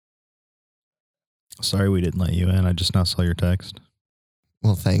Sorry we didn't let you in. I just now saw your text.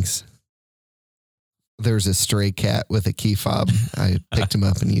 Well, thanks. There's a stray cat with a key fob. I picked him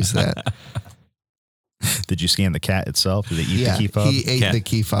up and used that. Did you scan the cat itself? Did it eat the key fob? He ate the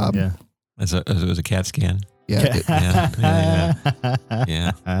key fob. Yeah. It was a CAT scan. Yeah.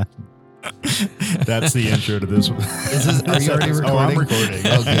 Yeah. That's the intro to this one. Are you already recording? Oh, I'm recording.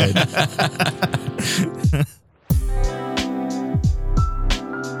 Oh, good.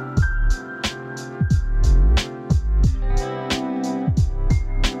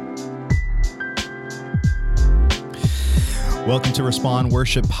 Welcome to Respond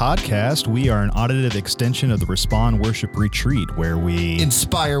Worship Podcast. We are an audited extension of the Respond Worship Retreat, where we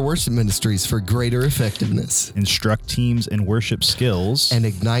inspire worship ministries for greater effectiveness, instruct teams in worship skills, and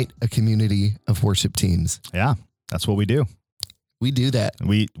ignite a community of worship teams. Yeah, that's what we do. We do that.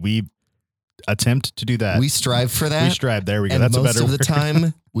 We attempt to do that. We strive for that. We strive. There we go. And That's a most better of word. the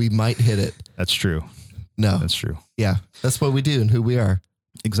time, we might hit it. That's true. No. That's true. Yeah, that's what we do and who we are.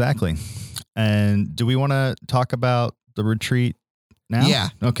 Exactly. And do we want to talk about the retreat now? Yeah.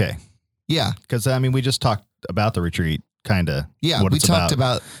 Okay. Yeah. Because, I mean, we just talked about the retreat, kind of. Yeah, we talked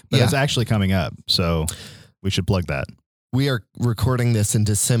about but it's actually coming up, so we should plug that. We are recording this in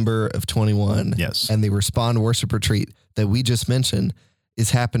December of 21. Yes. And the Respond Worship Retreat that we just mentioned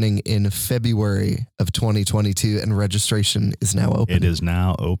is happening in February of 2022, and registration is now open. It is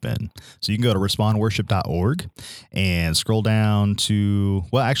now open. So you can go to respondworship.org and scroll down to,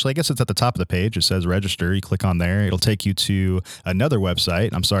 well, actually, I guess it's at the top of the page. It says register. You click on there. It'll take you to another website.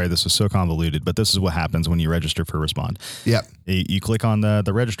 I'm sorry, this is so convoluted, but this is what happens when you register for Respond. Yep. You click on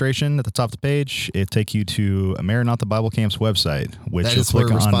the registration at the top of the page. It take you to Maranatha Bible Camp's website, which that you'll is click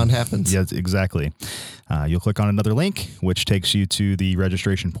where on. Respond happens. Yes, exactly. You'll click on another link, which takes you to the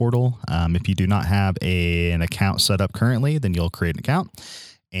registration portal. If you do not have an account set up currently, then you'll create an account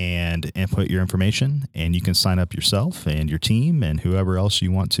and input your information, and you can sign up yourself and your team and whoever else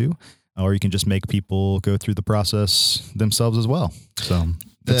you want to, or you can just make people go through the process themselves as well. So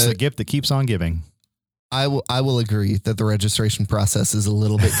it's a gift that keeps on giving. I will agree that the registration process is a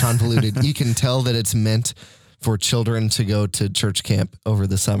little bit convoluted. You can tell that it's meant for children to go to church camp over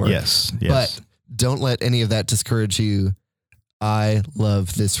the summer. Yes. But don't let any of that discourage you. I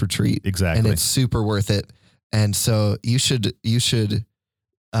love this retreat. Exactly. And it's super worth it. And so you should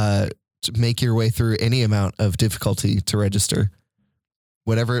make your way through any amount of difficulty to register.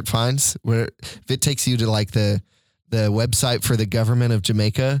 Whatever it finds, if it takes you to like the website for the government of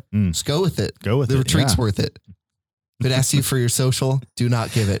Jamaica, just go with it. Go with it. The retreat's worth it. If it asks you for your social, do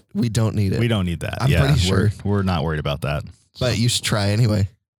not give it. We don't need it. We don't need that. I'm pretty sure. We're not worried about that. But you should try anyway.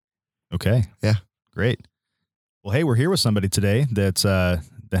 Okay. Yeah. Great. Well, hey, we're here with somebody today that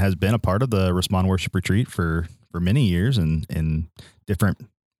has been a part of the Respond Worship Retreat for many years and in different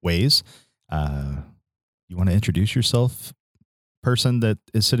ways. You want to introduce yourself, person that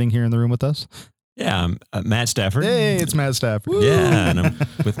is sitting here in the room with us? Yeah, I'm Matt Stafford. Hey, it's Matt Stafford. Woo. Yeah, and I'm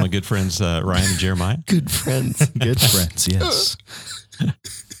with my good friends Ryan and Jeremiah. Good friends. Good friends, yes.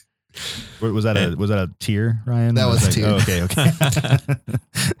 Was that a tear, Ryan? That was a tear. Oh, okay.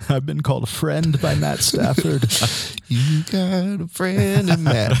 I've been called a friend by Matt Stafford. You got a friend in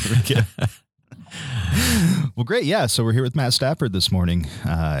Matt. Well, great. Yeah. So we're here with Matt Stafford this morning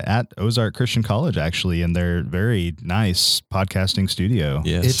at Ozark Christian College, actually, in their very nice podcasting studio.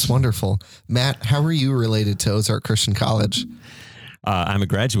 Yes. It's wonderful. Matt, how are you related to Ozark Christian College? I'm a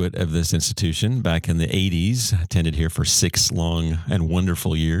graduate of this institution back in the 80s. I attended here for 6 long and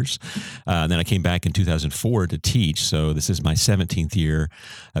wonderful years. And then I came back in 2004 to teach. So this is my 17th year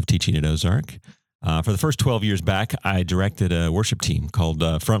of teaching at Ozark. For the first 12 years back, I directed a worship team called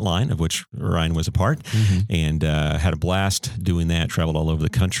Frontline, of which Ryan was a part, and had a blast doing that. Traveled all over the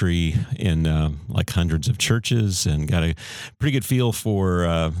country in like hundreds of churches, and got a pretty good feel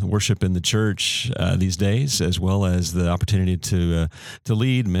for worship in the church these days, as well as the opportunity to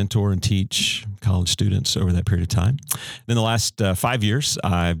lead, mentor, and teach college students over that period of time. Then the last 5 years,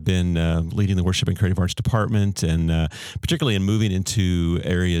 I've been leading the worship and creative arts department, and particularly in moving into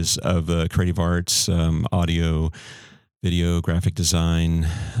areas of creative arts, audio, video, graphic design,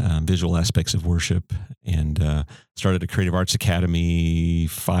 visual aspects of worship, and started a Creative Arts Academy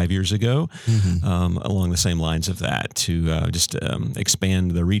 5 years ago, along the same lines of that, to just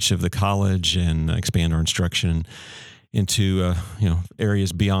expand the reach of the college and expand our instruction into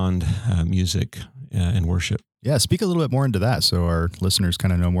areas beyond music and worship. Yeah, speak a little bit more into that so our listeners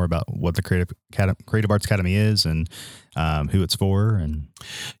kind of know more about what the Creative Arts Academy is and who it's for. And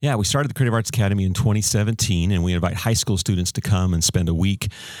yeah, we started the Creative Arts Academy in 2017, and we invite high school students to come and spend a week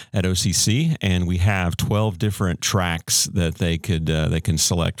at OCC. And we have 12 different tracks that they can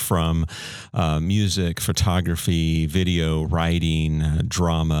select from: music, photography, video, writing,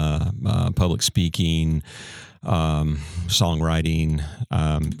 drama, public speaking, songwriting.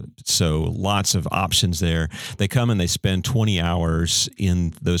 So lots of options there. They come and they spend 20 hours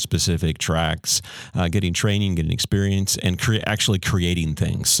in those specific tracks, getting training, getting experience, and actually creating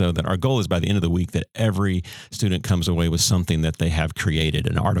things. So that our goal is by the end of the week that every student comes away with something that they have created,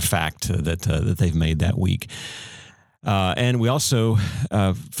 an artifact that they've made that week. And we also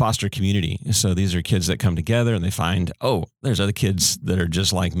foster community. So these are kids that come together and they find, oh, there's other kids that are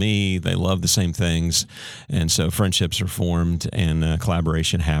just like me. They love the same things. And so friendships are formed and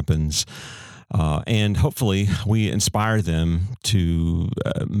collaboration happens. And hopefully we inspire them to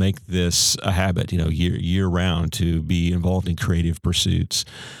make this a habit, year round, to be involved in creative pursuits.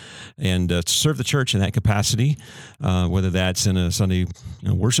 And to serve the church in that capacity, whether that's in a Sunday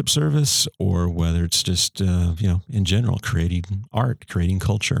worship service or whether it's just, in general, creating art, creating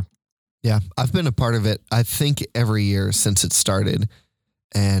culture. Yeah, I've been a part of it, I think, every year since it started,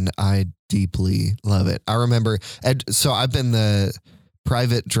 and I deeply love it. I remember, so I've been the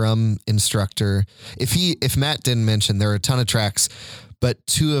private drum instructor. If Matt didn't mention, there are a ton of tracks, but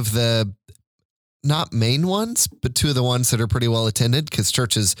two of the not main ones, but two of the ones that are pretty well attended, because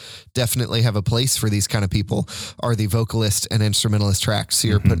churches definitely have a place for these kind of people, are the vocalist and instrumentalist tracks. So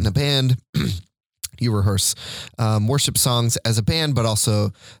you're put in a band, you rehearse worship songs as a band, but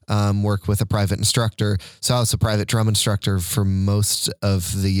also work with a private instructor. So I was a private drum instructor for most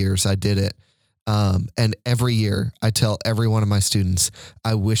of the years I did it. And every year I tell every one of my students,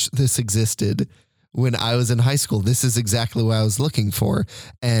 I wish this existed when I was in high school. This is exactly what I was looking for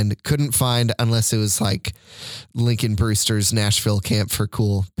and couldn't find unless it was like Lincoln Brewster's Nashville camp for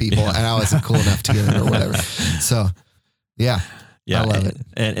cool people. Yeah. And I wasn't cool enough to get it or whatever. So yeah. Yeah, I love it.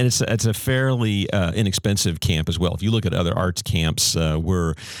 And it's a fairly inexpensive camp as well. If you look at other arts camps,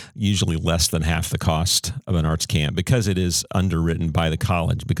 we're usually less than half the cost of an arts camp because it is underwritten by the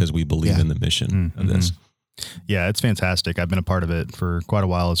college, because we believe in the mission of this. Yeah, it's fantastic. I've been a part of it for quite a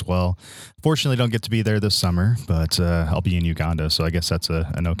while as well. Fortunately, don't get to be there this summer, but I'll be in Uganda, so I guess that's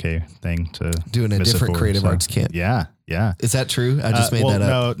an okay thing to doing a different creative arts camp. Yeah. Is that true? I just made that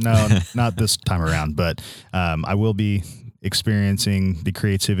up. No, not this time around, but I will be experiencing the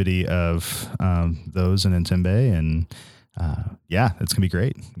creativity of those in Entebbe, and it's gonna be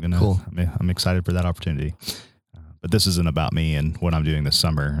great. Cool. I'm excited for that opportunity. But this isn't about me and what I'm doing this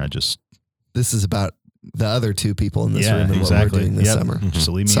summer. This is about the other two people in this room and what we're doing this summer. Just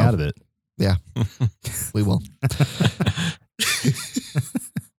leave me out of it. Yeah, we will.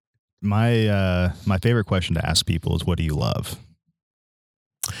 My favorite question to ask people is, what do you love?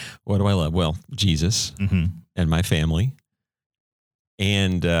 What do I love? Well, Jesus and my family.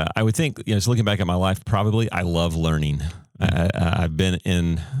 And I would think, just looking back at my life, probably I love learning. I've been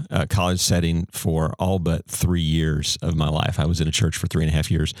in a college setting for all but 3 years of my life. I was in a church for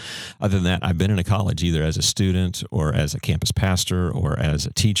 3.5 years. Other than that, I've been in a college either as a student or as a campus pastor or as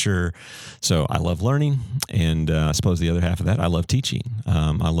a teacher. So I love learning. And I suppose the other half of that, I love teaching.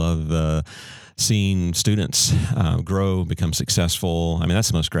 I love seeing students grow, become successful. I mean, that's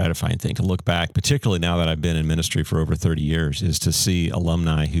the most gratifying thing, to look back, particularly now that I've been in ministry for over 30 years, is to see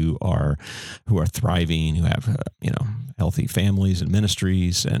alumni who are thriving, who have, healthy families and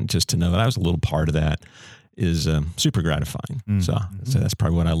ministries, and just to know that I was a little part of that is super gratifying. So that's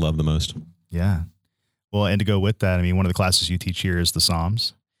probably what I love the most. Yeah. Well, and to go with that, I mean, one of the classes you teach here is the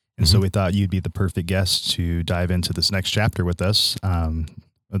Psalms. And so we thought you'd be the perfect guest to dive into this next chapter with us.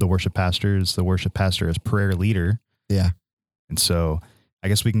 The worship pastor is prayer leader. Yeah. And so I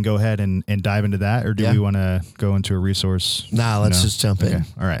guess we can go ahead and dive into that, or do we want to go into a resource? Nah, let's just jump in.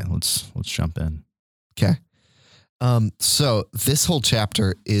 All right, let's jump in. Okay. So this whole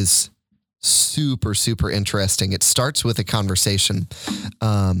chapter is super, super interesting. It starts with a conversation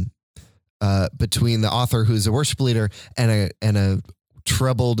between the author, who's a worship leader, and a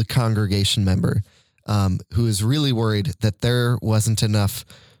troubled congregation member who is really worried that there wasn't enough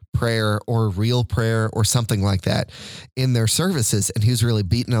prayer or real prayer or something like that in their services. And he was really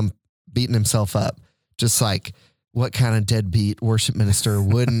beating himself up, just like, what kind of deadbeat worship minister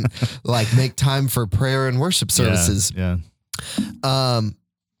wouldn't make time for prayer and worship services? Yeah.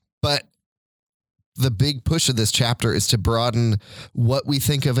 But the big push of this chapter is to broaden what we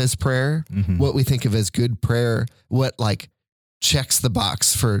think of as prayer, what we think of as good prayer, what checks the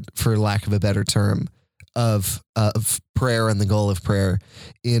box, for lack of a better term, of prayer and the goal of prayer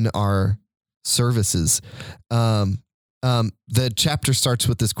in our services. The chapter starts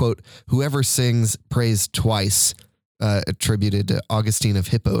with this quote: "Whoever sings prays twice," attributed to Augustine of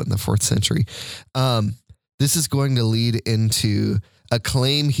Hippo in the 4th century. This is going to lead into a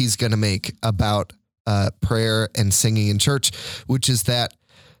claim he's going to make about prayer and singing in church, which is that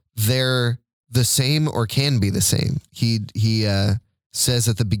they're the same or can be the same. He says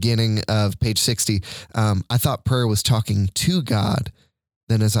at the beginning of page 60, "I thought prayer was talking to God.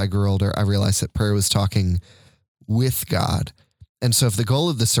 Then as I grew older, I realized that prayer was talking with God." And so if the goal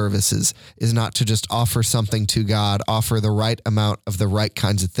of the services is not to just offer something to God, offer the right amount of the right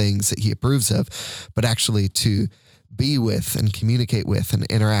kinds of things that he approves of, but actually to be with and communicate with and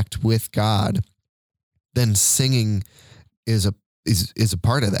interact with God, then singing is a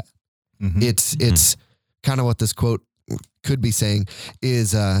part of that. Mhm. It's kind of what this quote could be saying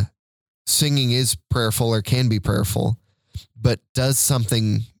is singing is prayerful or can be prayerful, but does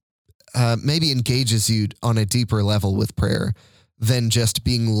something maybe engages you on a deeper level with prayer than just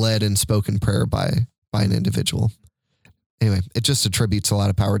being led in spoken prayer by an individual. Anyway, it just attributes a lot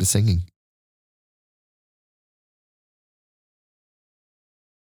of power to singing.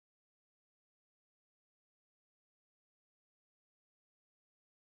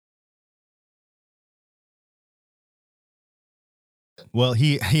 Well,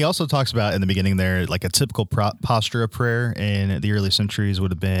 he also talks about in the beginning there, like a typical posture of prayer in the early centuries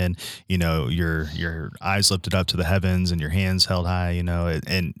would have been, your eyes lifted up to the heavens and your hands held high,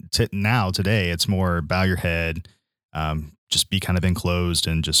 and now today it's more bow your head, just be kind of enclosed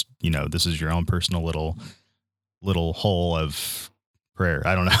and just, this is your own personal little hole of prayer.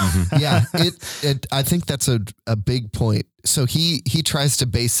 I don't know. Yeah, I think that's a big point. So he tries to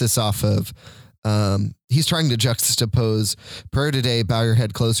base this off of, he's trying to juxtapose prayer today, bow your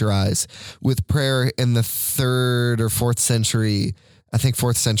head, close your eyes, with prayer in the 3rd or 4th century, I think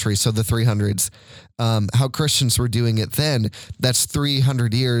 4th century, so the 300s, how Christians were doing it then. That's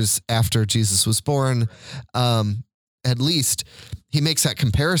 300 years after Jesus was born. At least he makes that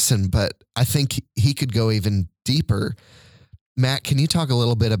comparison, but I think he could go even deeper. Matt, can you talk a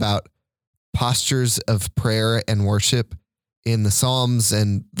little bit about postures of prayer and worship in the Psalms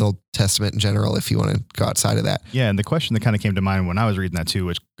and the Old Testament in general, if you want to go outside of that? Yeah. And the question that kind of came to mind when I was reading that too,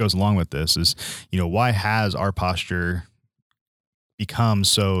 which goes along with this, is, why has our posture become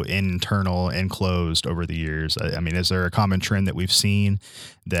so internal and closed over the years? I mean, is there a common trend that we've seen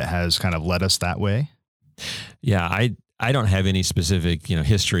that has kind of led us that way? Yeah, I don't have any specific,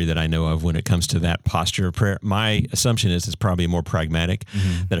 history that I know of when it comes to that posture of prayer. My assumption is it's probably more pragmatic,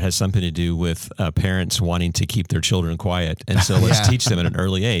 that it has something to do with parents wanting to keep their children quiet. And so let's teach them at an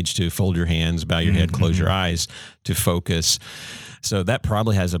early age to fold your hands, bow your head, close your eyes, to focus. So that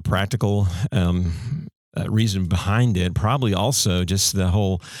probably has a practical reason behind it. Probably also just the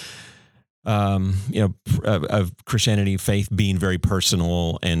whole of Christianity, faith being very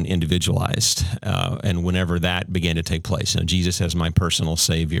personal and individualized. And whenever that began to take place, Jesus as my personal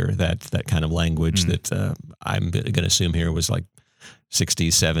savior, that kind of language that I'm going to assume here was like 60s,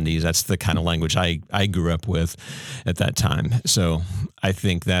 70s. That's the kind of language I grew up with at that time. So I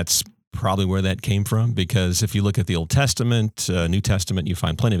think that's probably where that came from, because if you look at the Old Testament, New Testament, you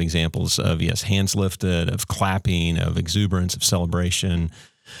find plenty of examples of, hands lifted, of clapping, of exuberance, of celebration.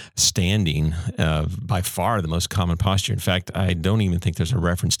 Standing, by far the most common posture. In fact, I don't even think there's a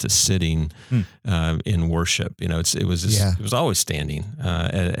reference to sitting in worship. It was always standing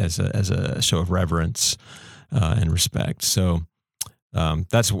as a show of reverence and respect. So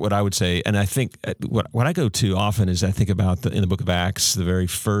that's what I would say. And I think what I go to often is I think about in the book of Acts, the very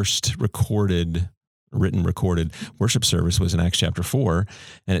first recorded worship service was in Acts chapter 4.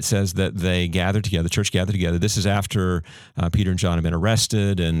 And it says that they gathered together, the church gathered together. This is after Peter and John have been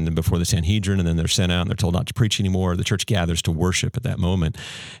arrested and before the Sanhedrin, and then they're sent out and they're told not to preach anymore. The church gathers to worship at that moment.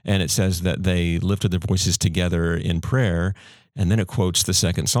 And it says that they lifted their voices together in prayer. And then it quotes the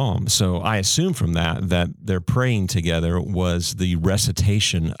second psalm. So I assume from that their praying together was the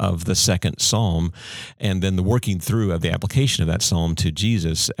recitation of the second psalm, and then the working through of the application of that psalm to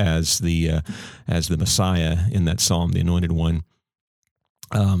Jesus as the Messiah in that psalm, the Anointed One.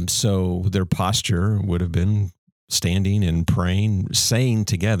 So their posture would have been standing and praying, saying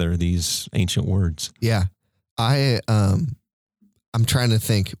together these ancient words. Yeah, I'm trying to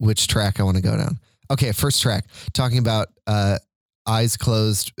think which track I want to go down. Okay, first track, talking about eyes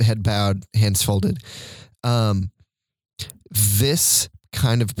closed, head bowed, hands folded. This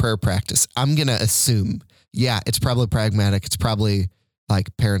kind of prayer practice, I'm going to assume, it's probably pragmatic. It's probably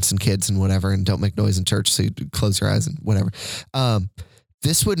like parents and kids and whatever, and don't make noise in church, so you close your eyes and whatever.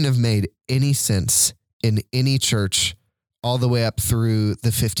 This wouldn't have made any sense in any church all the way up through the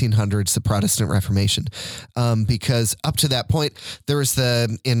 1500s, the Protestant Reformation. Because up to that point, there was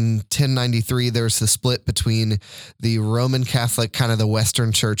in 1093, there was the split between the Roman Catholic, kind of the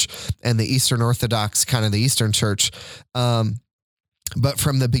Western Church, and the Eastern Orthodox, kind of the Eastern Church. But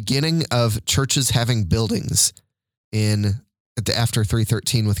from the beginning of churches having buildings after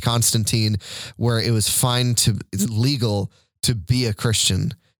 313 with Constantine, where it was legal to be a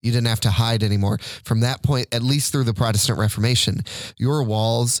Christian, you didn't have to hide anymore. From that point, at least through the Protestant Reformation, your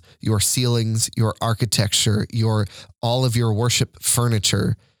walls, your ceilings, your architecture, all of your worship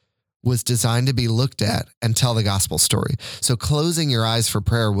furniture was designed to be looked at and tell the gospel story. So closing your eyes for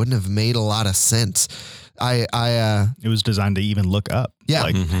prayer wouldn't have made a lot of sense. It was designed to even look up.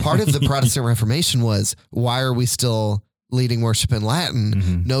 Yeah. Part of the Protestant Reformation was, why are we still leading worship in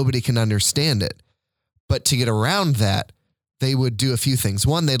Latin? Nobody can understand it. But to get around that, they would do a few things.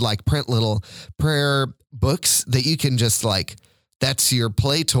 One, they'd print little prayer books that you can just that's your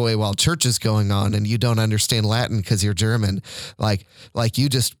play toy while church is going on and you don't understand Latin because you're German. Like you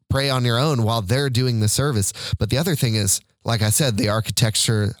just pray on your own while they're doing the service. But the other thing is, like I said, the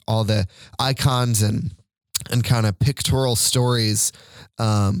architecture, all the icons and kind of pictorial stories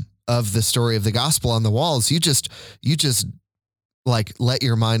of the story of the gospel on the walls. You just let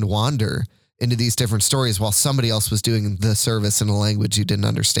your mind wander into these different stories while somebody else was doing the service in a language you didn't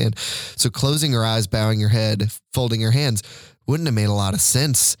understand. So closing your eyes, bowing your head, folding your hands wouldn't have made a lot of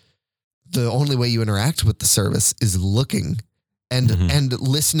sense. The only way you interact with the service is looking and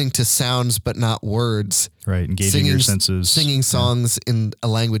listening to sounds, but not words. Right. Engaging your senses. Singing songs in a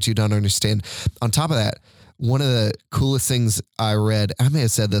language you don't understand. On top of that, one of the coolest things I read, I may have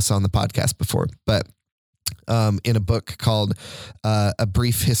said this on the podcast before, but in a book called A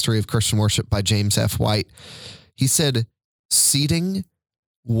Brief History of Christian Worship by James F. White, he said seating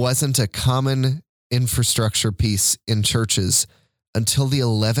wasn't a common infrastructure piece in churches until the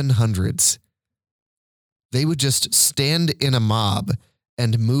 1100s. They would just stand in a mob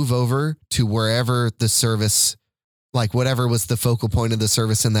and move over to wherever the service, whatever was the focal point of the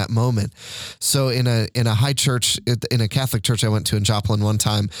service in that moment. So in a high church, in a Catholic church I went to in Joplin one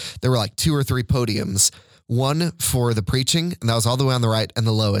time, there were 2 or 3 podiums. One for the preaching, and that was all the way on the right and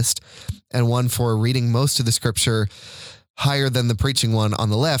the lowest, and one for reading most of the scripture higher than the preaching one on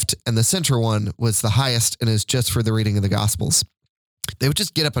the left, and the center one was the highest and is just for the reading of the Gospels. They would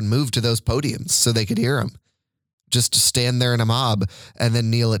just get up and move to those podiums so they could hear them, just to stand there in a mob and then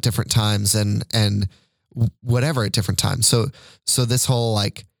kneel at different times and whatever at different times. So this whole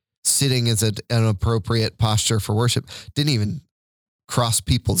sitting as an appropriate posture for worship didn't even cross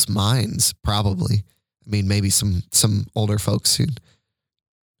people's minds, probably. I mean, maybe some older folks who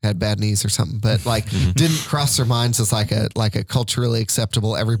had bad knees or something, but didn't cross their minds as like a culturally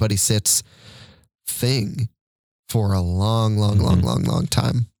acceptable, everybody sits thing for a long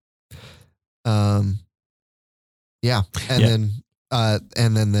time. Yeah. And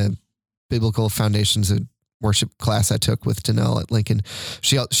then the Biblical Foundations of Worship class I took with Danelle at Lincoln,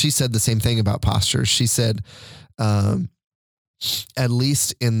 she said the same thing about postures. She said, at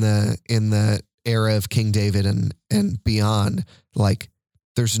least in the era of King David and beyond,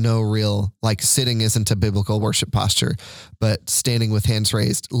 there's no real, sitting isn't a biblical worship posture, but standing with hands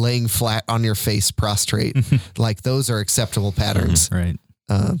raised, laying flat on your face, prostrate, those are acceptable patterns. Right.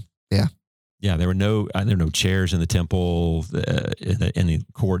 Yeah. Yeah. There were no chairs in the temple, in the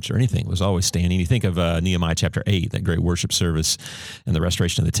courts or anything. It was always standing. You think of Nehemiah chapter 8, that great worship service and the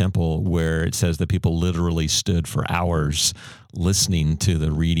restoration of the temple, where it says that people literally stood for hours listening to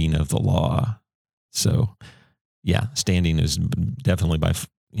the reading of the law. So, yeah, standing is definitely if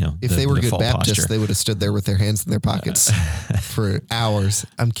they were good Baptists, posture. They would have stood there with their hands in their pockets for hours.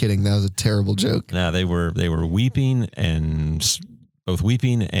 I'm kidding. That was a terrible joke. No, they were weeping both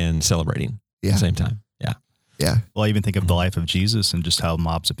weeping and celebrating at the same time. Yeah. Yeah. Well, I even think of the life of Jesus and just how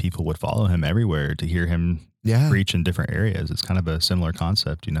mobs of people would follow him everywhere to hear him preach in different areas. It's kind of a similar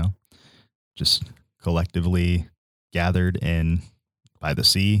concept, just collectively gathered by the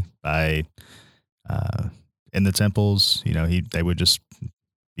sea, in the temples, they would just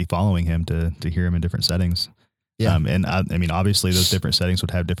be following him to hear him in different settings. Yeah. And I mean, obviously those different settings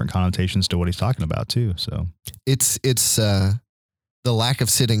would have different connotations to what he's talking about too. So it's the lack of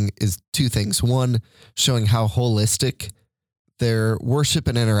sitting is 2 things. One, showing how holistic their worship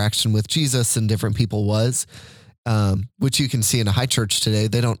and interaction with Jesus and different people was, which you can see in a high church today.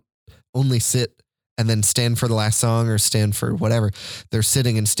 They don't only sit and then stand for the last song or stand for whatever. They're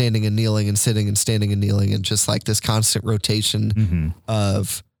sitting and standing and kneeling and sitting and standing and kneeling, and just this constant rotation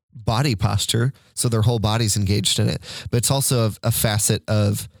of body posture. So their whole body's engaged in it. But it's also a facet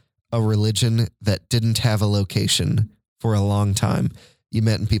of a religion that didn't have a location for a long time. You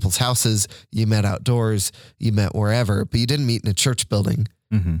met in people's houses, you met outdoors, you met wherever, but you didn't meet in a church building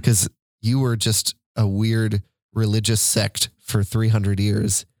because you were just a weird religious sect for 300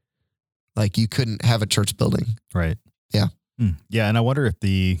 years. Like you couldn't have a church building. Right. Yeah. Yeah. And I wonder if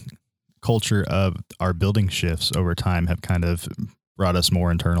the culture of our building shifts over time have kind of brought us more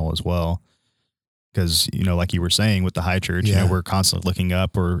internal as well. Because, like you were saying with the high church, we're constantly looking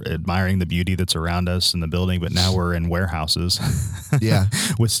up or admiring the beauty that's around us in the building, but now we're in warehouses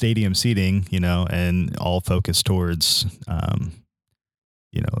with stadium seating, and all focused towards,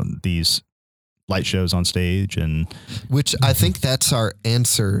 these light shows on stage. And which I think that's our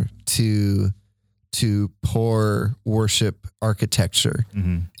answer to poor worship architecture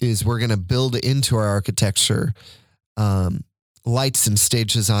is we're going to build into our architecture lights and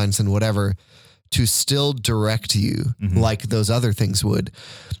stage designs and whatever to still direct you like those other things would,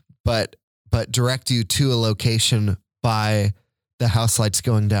 but direct you to a location by the house lights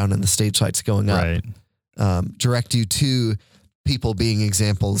going down and the stage lights going up. Right. Direct you to people being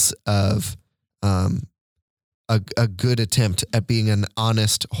examples of a good attempt at being an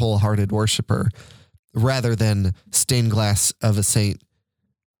honest, wholehearted worshiper rather than stained glass of a saint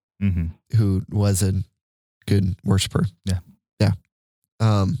who was a good worshiper. Yeah.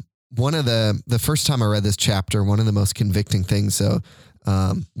 Yeah. One of the first time I read this chapter, one of the most convicting things,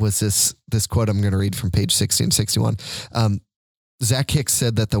 was this quote I'm going to read from page 60 and 61. Zach Hicks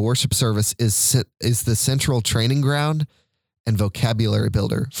said that the worship service is the central training ground and vocabulary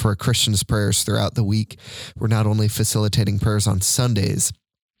builder for a Christian's prayers throughout the week. We're not only facilitating prayers on Sundays,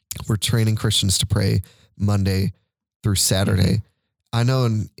 we're training Christians to pray Monday through Saturday. I know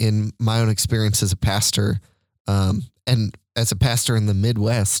in my own experience as a pastor, and as a pastor in the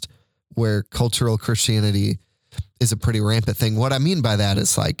Midwest, where cultural Christianity is a pretty rampant thing. What I mean by that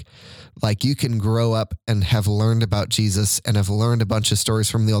is like you can grow up and have learned about Jesus and have learned a bunch of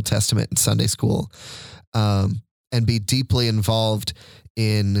stories from the Old Testament in Sunday school, and be deeply involved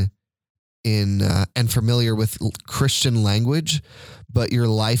in and familiar with Christian language, but your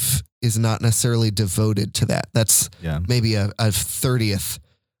life is not necessarily devoted to that. That's maybe a 30th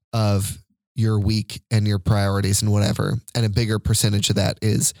of your week and your priorities and whatever. And a bigger percentage of that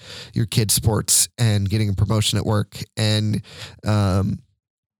is your kids' sports and getting a promotion at work and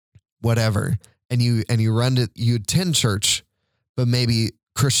whatever. And you attend church, but maybe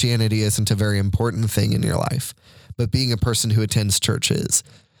Christianity isn't a very important thing in your life, but being a person who attends church is.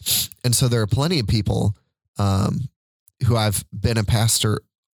 And so there are plenty of people who I've been a pastor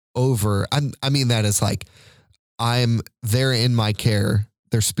over. I mean that as like they're in my care.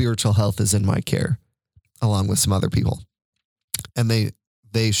 Their spiritual health is in my care, along with some other people. And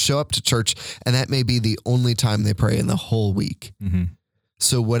they show up to church, and that may be the only time they pray in the whole week.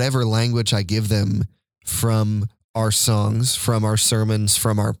 So whatever language I give them from our songs, from our sermons,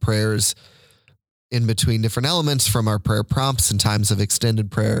 from our prayers, in between different elements, from our prayer prompts and times of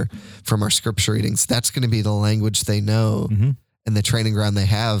extended prayer, from our scripture readings, that's going to be the language they know and the training ground they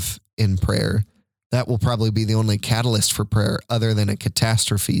have in prayer. That will probably be the only catalyst for prayer other than a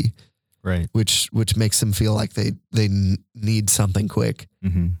catastrophe, right? Which makes them feel like they need something quick.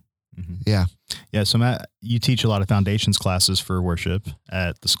 Yeah. So Matt, you teach a lot of foundations classes for worship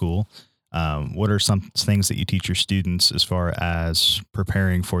at the school. What are some things that you teach your students as far as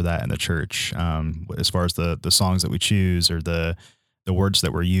preparing for that in the church? As far as the songs that we choose or the words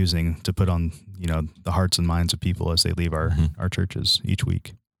that we're using to put on, the hearts and minds of people as they leave our churches each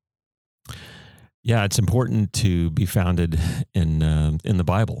week. Yeah, it's important to be founded in the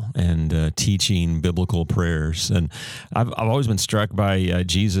Bible and teaching biblical prayers. And I've always been struck by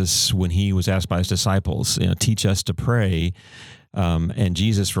Jesus when he was asked by his disciples, teach us to pray. And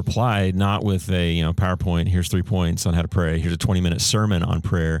Jesus replied not with a PowerPoint, here's 3 points on how to pray, here's a 20-minute sermon on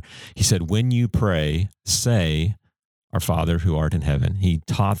prayer. He said, when you pray, say, our Father who art in heaven. He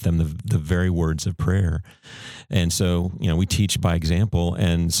taught them the very words of prayer. And so, we teach by example,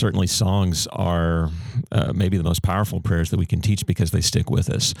 and certainly songs are maybe the most powerful prayers that we can teach because they stick with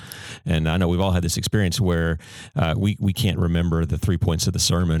us. And I know we've all had this experience where we can't remember the 3 points of the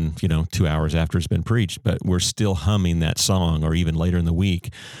sermon, 2 hours after it's been preached, but we're still humming that song, or even later in the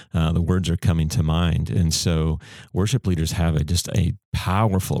week, the words are coming to mind. And so worship leaders have just a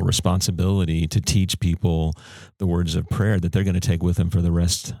powerful responsibility to teach people the words of prayer that they're going to take with them for the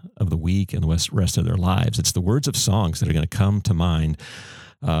rest of the week and the rest of their lives. It's the words of songs that are going to come to mind,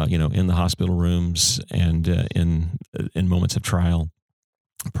 in the hospital rooms and in moments of trial.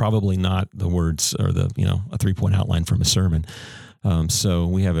 Probably not the words or a 3-point outline from a sermon. So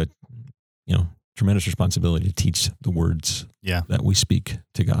we have a tremendous responsibility to teach the words Yeah. that we speak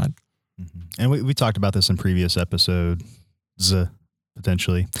to God. And we talked about this in previous episodes,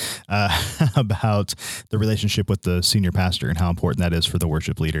 potentially, about the relationship with the senior pastor and how important that is for the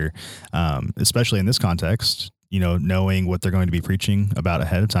worship leader, especially in this context, knowing what they're going to be preaching about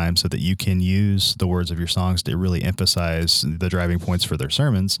ahead of time so that you can use the words of your songs to really emphasize the driving points for their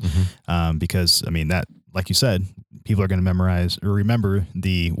sermons. Because, that, like you said, people are going to memorize or remember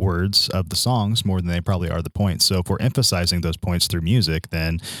the words of the songs more than they probably are the points. So if we're emphasizing those points through music,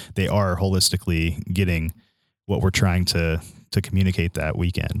 then they are holistically getting what we're trying to communicate that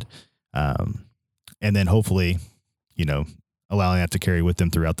weekend. And then hopefully, allowing that to carry with them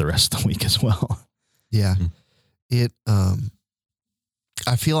throughout the rest of the week as well. Yeah.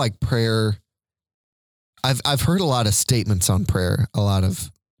 I feel like prayer, I've heard a lot of statements on prayer, a lot of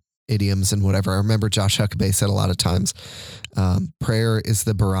idioms and whatever. I remember Josh Huckabee said a lot of times, prayer is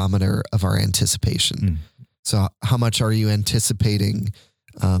the barometer of our anticipation. So how much are you anticipating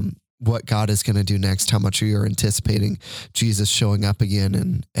what God is going to do next? How much are you anticipating Jesus showing up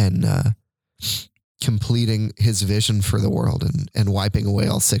again and completing his vision for the world and wiping away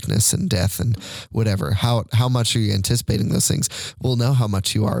all sickness and death and whatever? How much are you anticipating those things? We'll know how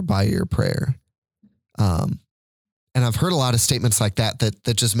much you are by your prayer. And I've heard a lot of statements like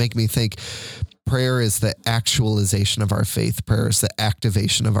that just make me think prayer is the actualization of our faith. Prayer is the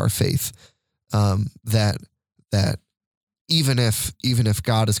activation of our faith. That even if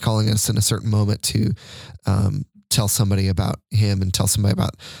God is calling us in a certain moment to tell somebody about him and tell somebody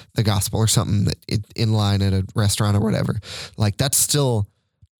about the gospel or something that in line at a restaurant or whatever, like that's still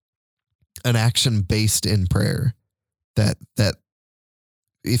an action based in prayer. That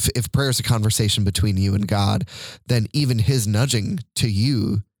if prayer is a conversation between you and God, then even his nudging to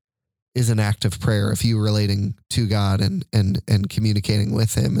you is an act of prayer of you relating to God and communicating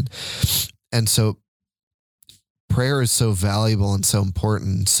with him. And so prayer is so valuable and so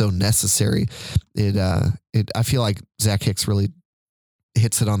important and so necessary. I feel like Zach Hicks really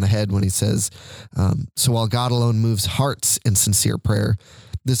hits it on the head when he says, so while God alone moves hearts in sincere prayer,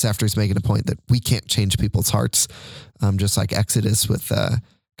 this after he's making a point that we can't change people's hearts. Just like Exodus with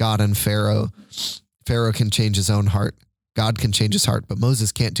God and Pharaoh. Pharaoh can change his own heart. God can change his heart, but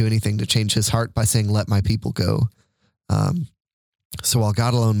Moses can't do anything to change his heart by saying, let my people go. So while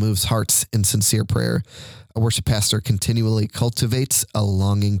God alone moves hearts in sincere prayer, a worship pastor continually cultivates a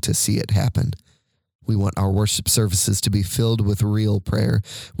longing to see it happen. We want our worship services to be filled with real prayer.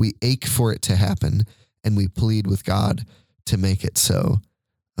 We ache for it to happen, and we plead with God to make it so.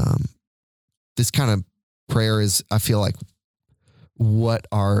 This kind of prayer is, I feel like, what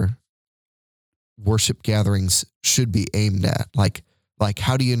our worship gatherings should be aimed at. Like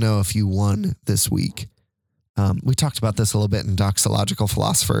how do you know if you won this week? We talked about this a little bit in Doxological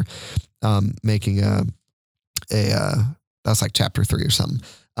Philosopher, making that was like chapter 3 or something.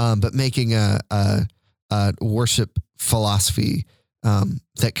 But making a worship philosophy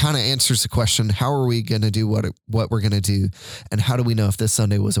that kind of answers the question, how are we going to do what we're going to do? And how do we know if this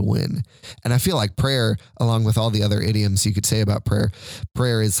Sunday was a win? And I feel like prayer, along with all the other idioms you could say about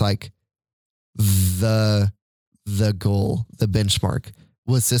prayer is like the goal, the benchmark.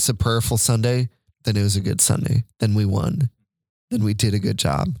 Was this a prayerful Sunday? Then it was a good Sunday. Then we won. Then we did a good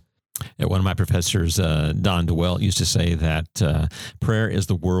job. Yeah, one of my professors, Don DeWelt, used to say that prayer is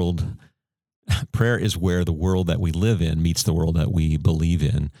the world. Prayer is where the world that we live in meets the world that we believe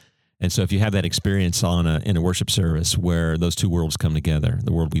in. And so if you have that experience in a worship service where those two worlds come together,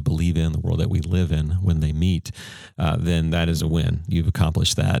 the world we believe in, the world that we live in, when they meet, then that is a win. You've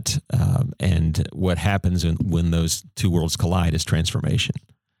accomplished that. And what happens when those two worlds collide is transformation,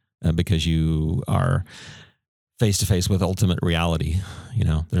 because you are face to face with ultimate reality.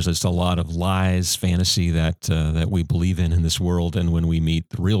 There's just a lot of lies, fantasy that we believe in this world. And when we meet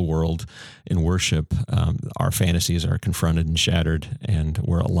the real world in worship, our fantasies are confronted and shattered, and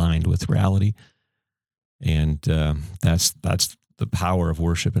we're aligned with reality. And that's the power of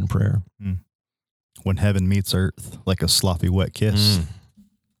worship and prayer. When heaven meets earth like a sloppy wet kiss.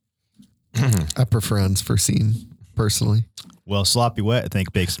 I prefer unforeseen, personally. Well, sloppy wet, I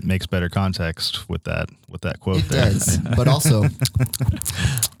think, makes better context with that quote. It does, but also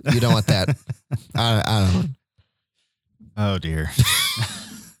you don't want that. I don't know. Oh dear.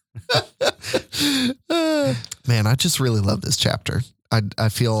 Man, I just really love this chapter. I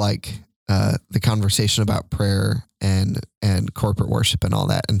feel like the conversation about prayer and corporate worship and all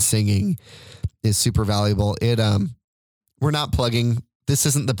that and singing is super valuable. We're not plugging. This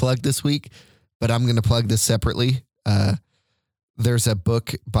isn't the plug this week, but I'm going to plug this separately. There's a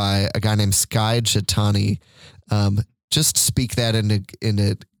book by a guy named Skye Jethani. Just speak that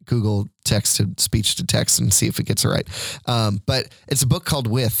into Google text to speech to text and see if it gets it right. But it's a book called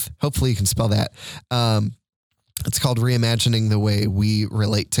With. Hopefully you can spell that. It's called Reimagining the Way We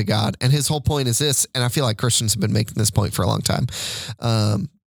Relate to God. And his whole point is this, and I feel like Christians have been making this point for a long time.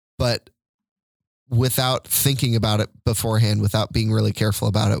 But without thinking about it beforehand, without being really careful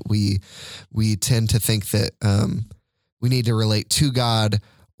about it, we tend to think that we need to relate to God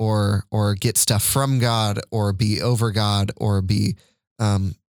or get stuff from God or be over God or be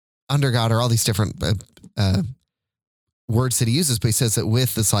under God, or all these different words that he uses. But he says that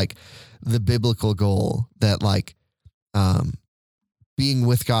with is like the biblical goal, that like being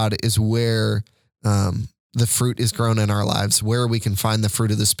with God is where the fruit is grown in our lives, where we can find the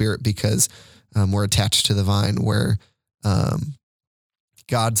fruit of the Spirit because we're attached to the vine, where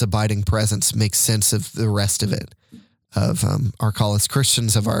God's abiding presence makes sense of the rest of it, of our call as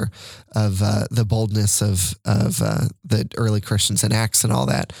Christians, of the boldness of the early Christians in Acts and all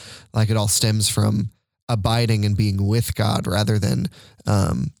that. Like it all stems from abiding and being with God rather than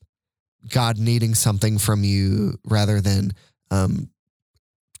God needing something from you, rather than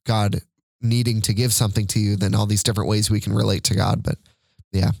God needing to give something to you, then all these different ways we can relate to God. But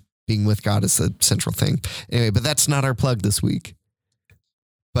yeah, being with God is the central thing. Anyway, but that's not our plug this week.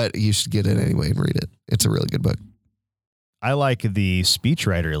 But you should get it anyway and read it. It's a really good book. I like the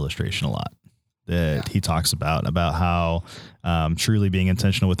speechwriter illustration a lot that he talks about how truly being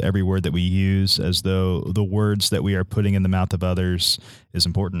intentional with every word that we use, as though the words that we are putting in the mouth of others is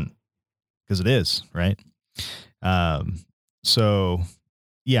important, because it is, right? So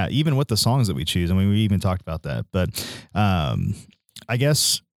yeah, even with the songs that we choose, I mean, we even talked about that, but I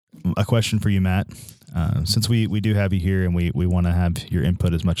guess a question for you, Matt, since we do have you here and we want to have your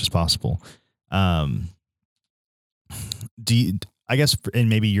input as much as possible. Do you, I guess, in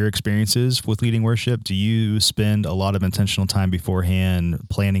maybe your experiences with leading worship, do you spend a lot of intentional time beforehand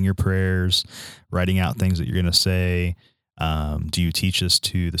planning your prayers, writing out things that you're going to say? Do you teach this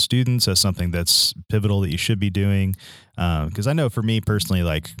to the students as something that's pivotal that you should be doing? Because I know for me personally,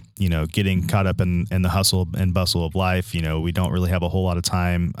 like, getting caught up in the hustle and bustle of life, we don't really have a whole lot of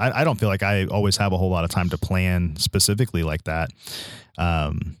time. I don't feel like I always have a whole lot of time to plan specifically like that.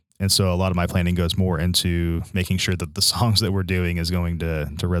 And so a lot of my planning goes more into making sure that the songs that we're doing is going to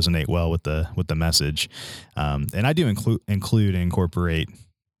resonate well with the message. And I do include and incorporate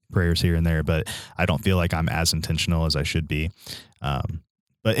prayers here and there, but I don't feel like I'm as intentional as I should be.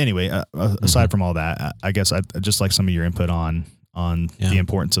 But anyway, aside from all that, I guess I'd just like some of your input on the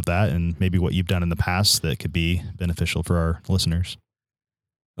importance of that and maybe what you've done in the past that could be beneficial for our listeners.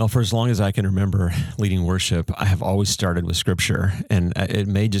 Well, for as long as I can remember leading worship, I have always started with scripture, and it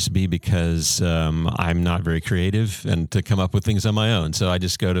may just be because I'm not very creative and to come up with things on my own. So I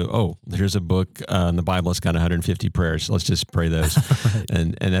just go to, here's a book in the Bible. It's got 150 prayers. Let's just pray those. Right.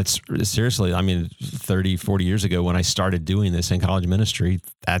 And that's seriously, 30, 40 years ago when I started doing this in college ministry,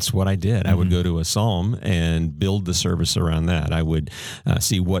 that's what I did. I would go to a psalm and build the service around that. I would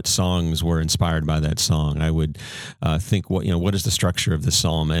see what songs were inspired by that song. I would think what is the structure of the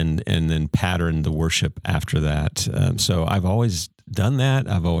psalm, and then pattern the worship after that. So I've always done that.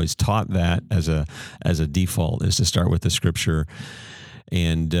 I've always taught that as a default, is to start with the scripture.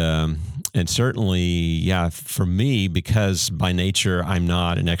 And certainly, for me, because by nature I'm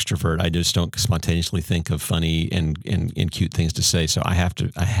not an extrovert, I just don't spontaneously think of funny and cute things to say. So I have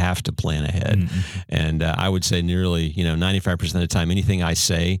to plan ahead. Mm-hmm. And I would say nearly 95% of the time, anything I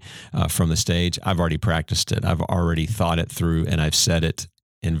say from the stage, I've already practiced it. I've already thought it through, and I've said it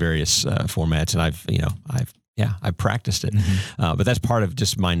in various formats, and I've practiced it. Mm-hmm. But that's part of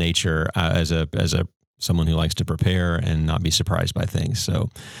just my nature as someone who likes to prepare and not be surprised by things. So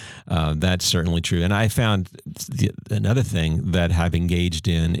that's certainly true. And I found another thing that I've engaged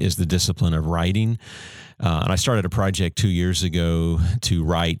in is the discipline of writing. And I started a project 2 years ago to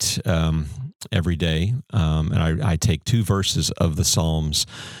write every day. And I take 2 verses of the Psalms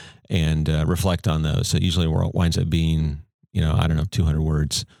and reflect on those. So usually it winds up being 200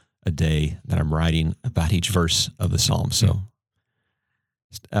 words a day that I'm writing about each verse of the Psalm. So,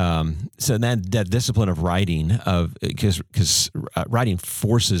 so that discipline of writing, because writing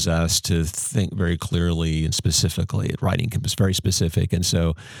forces us to think very clearly and specifically. Writing can be very specific, and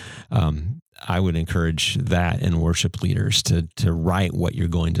so I would encourage that in worship leaders to write what you're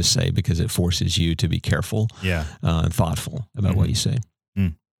going to say, because it forces you to be careful, and thoughtful about what you say.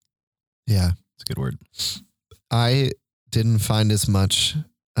 Mm. Yeah, it's a good word. I didn't find as much.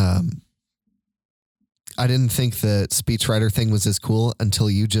 I didn't think the speechwriter thing was as cool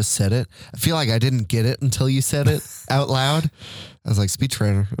until you just said it. I feel like I didn't get it until you said it out loud. I was like,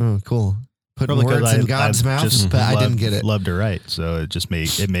 speechwriter, oh, cool. putting Probably 'cause words in I God's mouth, just but I didn't get it. Love to write, so it just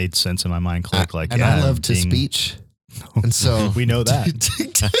made sense in my mind. Click like, and yeah, I love to being- speech, and so we know that. we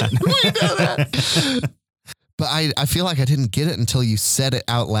know that. But I feel like I didn't get it until you said it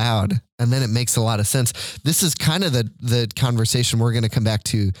out loud, and then it makes a lot of sense. This is kind of the conversation we're going to come back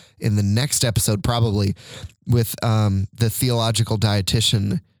to in the next episode, probably with the theological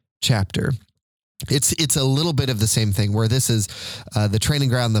dietitian chapter. It's a little bit of the same thing, where this is the training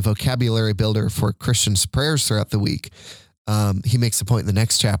ground, the vocabulary builder for Christians' prayers throughout the week. He makes a point in the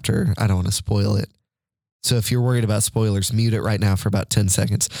next chapter. I don't want to spoil it. So if you're worried about spoilers, mute it right now for about 10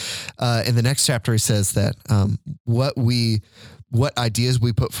 seconds. In the next chapter, he says that what ideas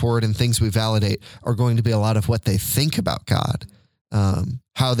we put forward and things we validate are going to be a lot of what they think about God.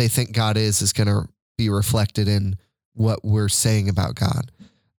 How they think God is going to be reflected in what we're saying about God.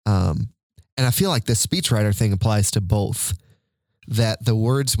 And I feel like the speechwriter thing applies to both, that the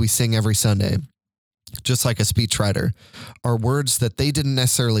words we sing every Sunday, just like a speechwriter, are words that they didn't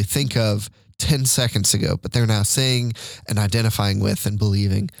necessarily think of 10 seconds ago, but they're now saying and identifying with and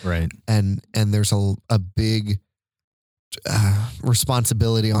believing. Right. And there's a big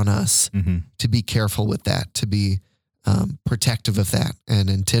responsibility on us to be careful with that, to be protective of that and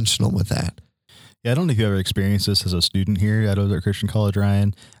intentional with that. Yeah, I don't know if you ever experienced this as a student here at Ozark Christian College,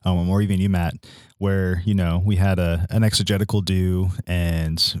 Ryan, or even you, Matt, where, we had an exegetical due,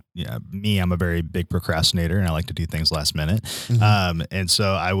 and I'm a very big procrastinator, and I like to do things last minute. And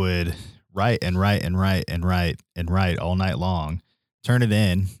so I would write and write and write and write and write all night long, turn it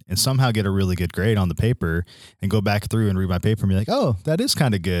in, and somehow get a really good grade on the paper, and go back through and read my paper and be like, oh, that is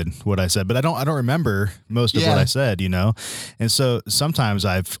kind of good what I said, but I don't remember most of what I said, And so sometimes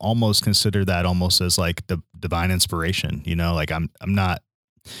I've almost considered that almost as like the divine inspiration, like I'm not,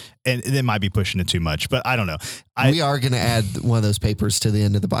 and it might be pushing it too much, but I don't know. We are going to add one of those papers to the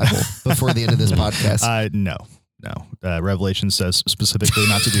end of the Bible before the end of this podcast. No. Revelation says specifically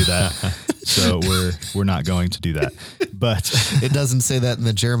not to do that. So we're not going to do that, but it doesn't say that in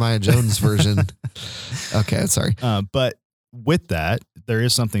the Jeremiah Jones version. Okay. Sorry. But with that, there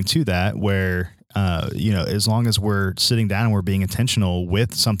is something to that where, as long as we're sitting down and we're being intentional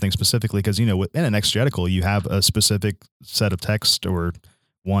with something specifically, because, in an exegetical, you have a specific set of text or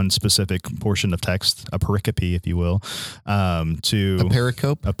one specific portion of text, a pericope, if you will, to a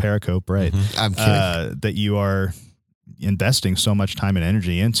pericope, right? I'm kidding. That you are investing so much time and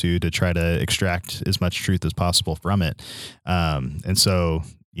energy into to try to extract as much truth as possible from it. And so,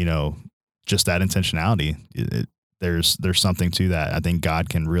 just that intentionality, there's something to that. I think God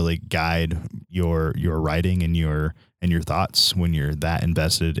can really guide your writing and your thoughts when you're that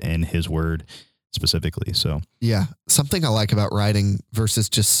invested in His word specifically. So yeah, something I like about writing versus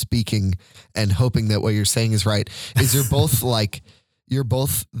just speaking and hoping that what you're saying is right is you're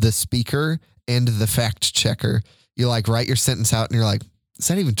both the speaker and the fact checker. You write your sentence out and you're like, is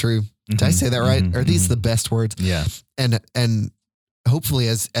that even true? Did I say that right? Are these the best words? Yeah. And hopefully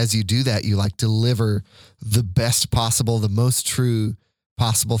as you do that, you deliver the best possible, the most true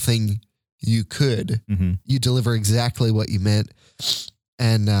possible thing you could. You deliver exactly what you meant.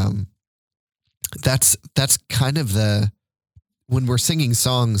 And, that's kind of when we're singing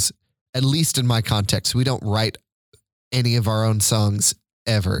songs, at least in my context, we don't write any of our own songs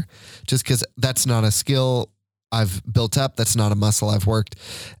ever, just because that's not a skill I've built up. That's not a muscle I've worked.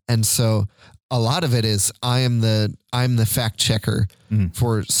 And so a lot of it is I'm the fact checker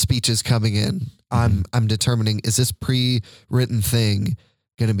for speeches coming in. I'm determining, is this pre-written thing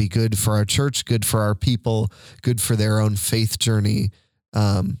going to be good for our church, good for our people, good for their own faith journey?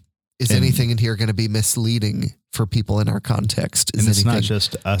 Is anything in here going to be misleading for people in our context? And it's not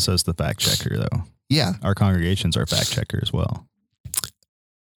just us as the fact checker, though. Yeah. Our congregation's our fact checker as well.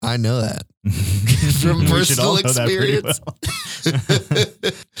 I know that from personal experience.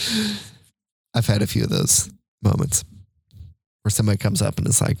 I've had a few of those moments where somebody comes up and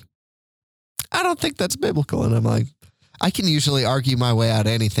is like, I don't think that's biblical. And I'm like, I can usually argue my way out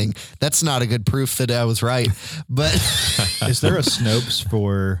of anything. That's not a good proof that I was right. But is there a Snopes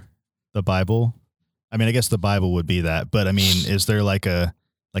for the Bible? I mean, I guess the Bible would be that, but I mean, is there like a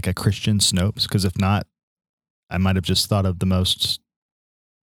Christian Snopes? Because if not, I might have just thought of the most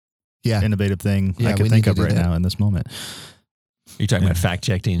innovative thing I could think of right now in this moment. You're talking about fact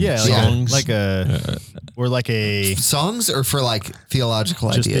checking songs? Or like a songs, or for theological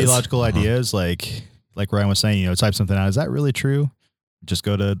ideas? Just theological ideas, like Ryan was saying, type something out. Is that really true? Just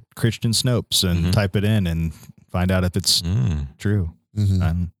go to Christian Snopes and type it in and find out if it's true.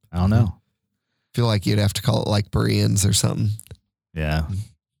 I don't know. I feel like you'd have to call it Bereans or something. Yeah.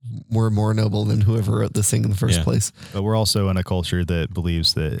 We're more noble than whoever wrote this thing in the first place. But we're also in a culture that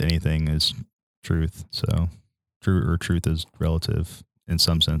believes that anything is truth. So truth is relative in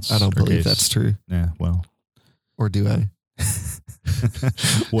some sense. I don't or believe case. that's true. Yeah, well. Or do I?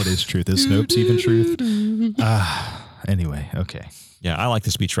 What is truth? Is Snopes even truth? Anyway, okay. Yeah, I like the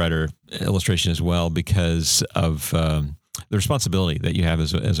speechwriter illustration as well because of the responsibility that you have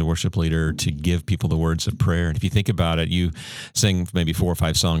as a worship leader to give people the words of prayer. And if you think about it, you sing maybe 4 or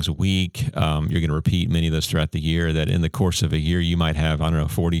 5 songs a week. You're going to repeat many of those throughout the year. That in the course of a year, you might have,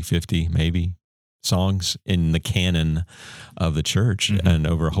 40, 50, maybe songs in the canon of the church. Mm-hmm. And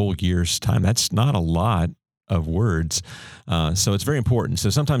over a whole year's time, that's not a lot of words. So it's very important. So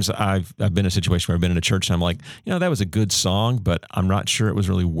sometimes I've been in a situation where I've been in a church and I'm like, that was a good song, but I'm not sure it was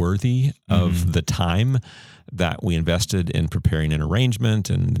really worthy of the time that we invested in preparing an arrangement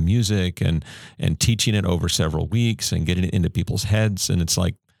and the music and teaching it over several weeks and getting it into people's heads. And it's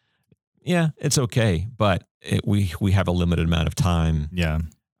like, yeah, it's okay, but we have a limited amount of time. Yeah.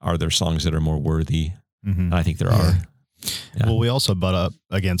 Are there songs that are more worthy? Mm-hmm. I think there are. Yeah. Well, we also butt up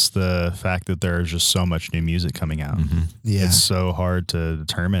against the fact that there is just so much new music coming out. Mm-hmm. Yeah. It's so hard to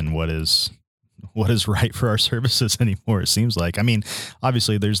determine what is right for our services anymore. It seems like,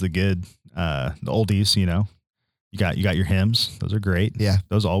 obviously there's the good, the oldies, you got your hymns. Those are great. Yeah.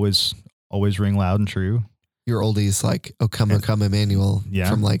 Those always ring loud and true. Your oldies like, "O Come, O Come, Emmanuel,"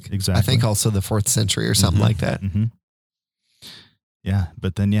 from exactly. I think also the 4th century or something like that. Mm-hmm. Yeah.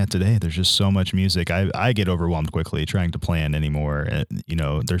 But then, today there's just so much music. I get overwhelmed quickly trying to plan anymore.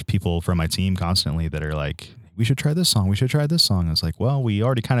 There's people from my team constantly that are like, we should try this song. We should try this song. It's like, well, we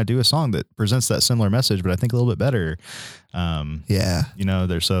already kind of do a song that presents that similar message, but I think a little bit better.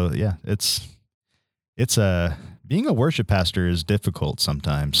 It's being a worship pastor is difficult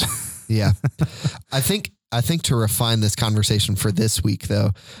sometimes. Yeah. I think to refine this conversation for this week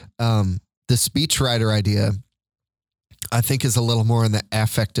though, the speechwriter idea, I think is a little more on the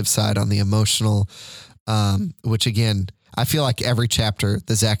affective side, on the emotional, which again, I feel like every chapter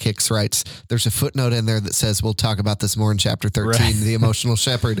that Zach Hicks writes, there's a footnote in there that says, we'll talk about this more in chapter 13, right. The emotional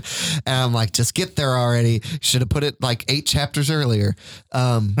shepherd. And I'm like, just get there already. Should have put it like 8 chapters earlier.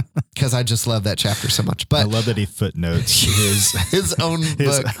 Cause I just love that chapter so much, but I love that he footnotes his own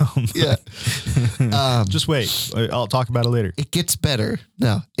book. Yeah. Just wait. I'll talk about it later. It gets better.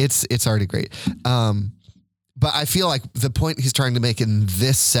 No, it's already great. But I feel like the point he's trying to make in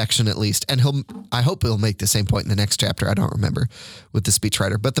this section, at least, and I hope he'll make the same point in the next chapter. I don't remember with the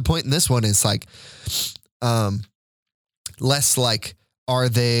speechwriter, but the point in this one is like, less like, are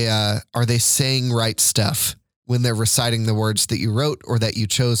they saying right stuff when they're reciting the words that you wrote or that you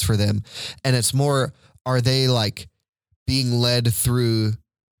chose for them? And it's more, are they like being led through,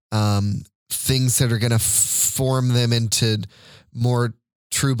 things that are going to form them into more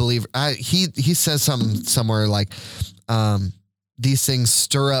true believer. He says somewhere like, these things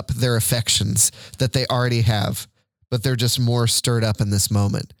stir up their affections that they already have, but they're just more stirred up in this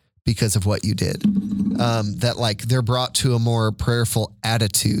moment because of what you did. That like they're brought to a more prayerful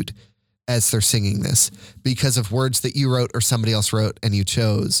attitude as they're singing this because of words that you wrote or somebody else wrote and you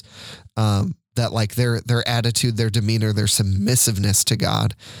chose. That like their attitude, their demeanor, their submissiveness to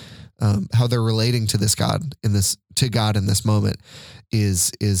God, how they're relating to God in this moment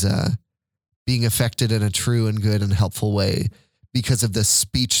is being affected in a true and good and helpful way because of the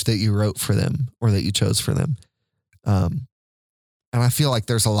speech that you wrote for them or that you chose for them. And I feel like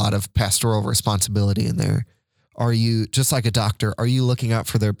there's a lot of pastoral responsibility in there. Are you, just like a doctor, are you looking out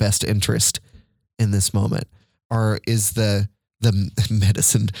for their best interest in this moment? Or is the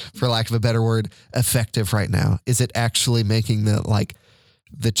medicine, for lack of a better word, effective right now? Is it actually making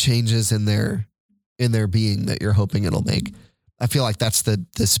the changes in their being that you're hoping it'll make? I feel like that's the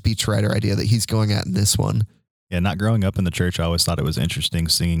speechwriter idea that he's going at in this one. Yeah, not growing up in the church, I always thought it was interesting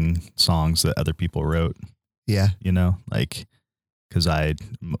singing songs that other people wrote. Yeah. Because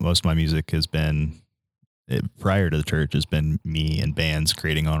most of my music has been, prior to the church, has been me and bands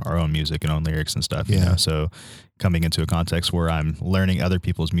creating our own music and own lyrics and stuff, So coming into a context where I'm learning other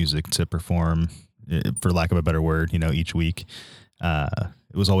people's music to perform, for lack of a better word, each week, it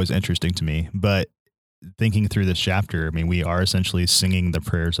was always interesting to me. But thinking through this chapter, we are essentially singing the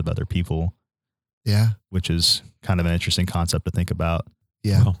prayers of other people. Yeah. Which is kind of an interesting concept to think about.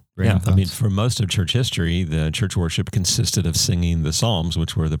 Yeah. Well, yeah. For most of church history, the church worship consisted of singing the Psalms,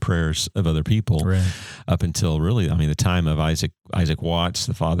 which were the prayers of other people, right, up until really, the time of Isaac Watts,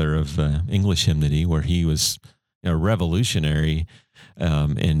 the father of English hymnody, where he was revolutionary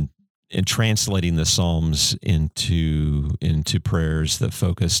in translating the Psalms into prayers that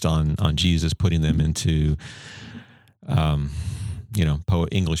focused on Jesus, putting them into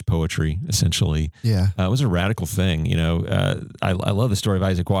English poetry, essentially. Yeah. It was a radical thing. I love the story of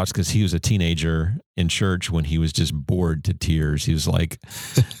Isaac Watts because he was a teenager in church when he was just bored to tears. He was like,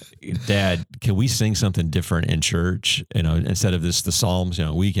 Dad, can we sing something different in church? Instead of the Psalms,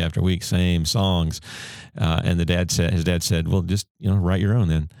 week after week, same songs. And his dad said, well, just, write your own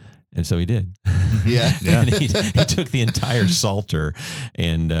then. And so he did. Yeah. And he took the entire Psalter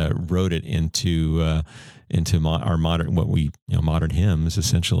and wrote it into our modern, modern hymns,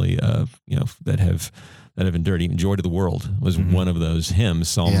 essentially, that have endured. Even "Joy to the World" was one of those hymns.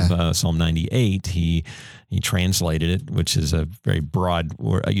 Psalm 98. He translated it, which is a very broad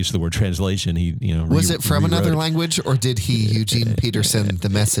use of the word translation. Was it from another language, or did Eugene Peterson the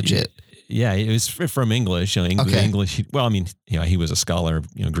message it? Yeah, it was from English. Okay. English. Well, I mean, he was a scholar of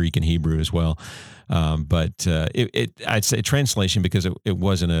Greek and Hebrew as well. But I'd say translation because it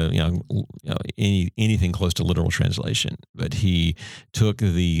wasn't anything close to literal translation. But he took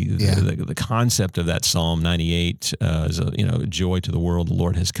the concept of that Psalm 98 as joy to the world, the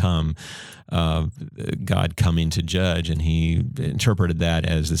Lord has come, God coming to judge, and he interpreted that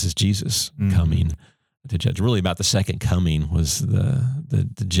as this is Jesus coming to judge. Really, about the second coming was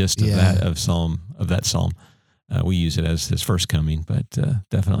the gist of that psalm. We use it as his first coming, but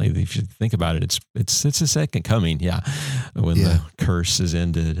definitely, if you think about it, it's a second coming. Yeah, when the curse is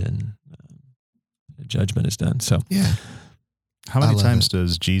ended and the judgment is done. So, how many times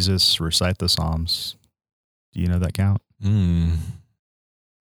does Jesus recite the Psalms? Do you know that count?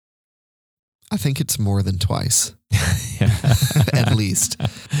 I think it's more than twice, at least.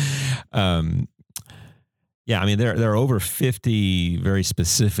 Yeah, I mean, there are over 50 very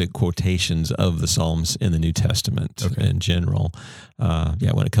specific quotations of the Psalms in the New Testament in general.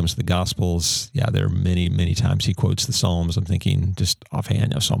 When it comes to the Gospels, there are many, many times he quotes the Psalms. I'm thinking just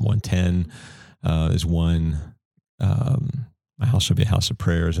offhand, Psalm 110 is one. My house shall be a house of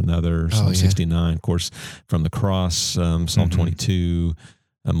prayer is another. Psalm 69, of course, from the cross. Psalm 22,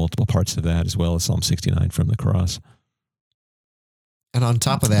 multiple parts of that, as well as Psalm 69 from the cross. And on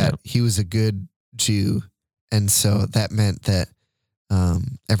top of that, he was a good Jew. And so that meant that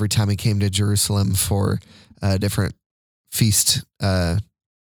every time he came to Jerusalem for different feast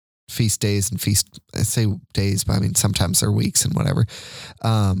days and I say days, but I mean sometimes they're weeks and whatever,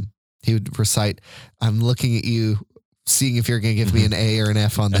 he would recite, I'm looking at you, seeing if you're going to give me an A or an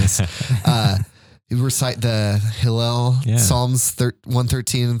F on this. He would recite the Hillel Psalms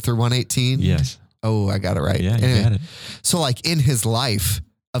 113 through 118. Yes. Oh, I got it right. Yeah, you got it. So like in his life,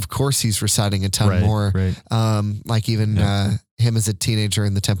 of course, he's reciting a ton more. Right. Like even him as a teenager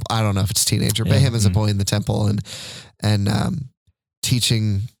in the temple. I don't know if it's teenager, but him as a boy in the temple and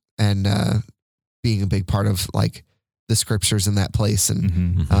teaching and being a big part of like the scriptures in that place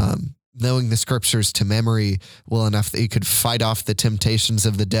and knowing the scriptures to memory well enough that he could fight off the temptations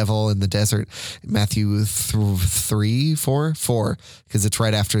of the devil in the desert. Matthew 4, because it's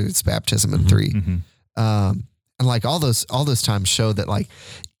right after his baptism in 3. And like all those times show that like,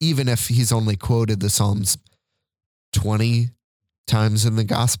 even if he's only quoted the Psalms 20 times in the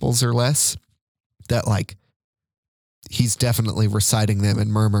Gospels or less, that like he's definitely reciting them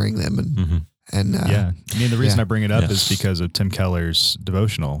and murmuring them. I mean, the reason I bring it up is because of Tim Keller's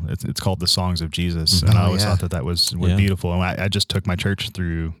devotional. It's called The Songs of Jesus. And I always thought that was beautiful. And I just took my church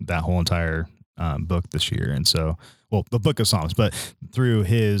through that whole entire book this year. And so, the book of Psalms, but through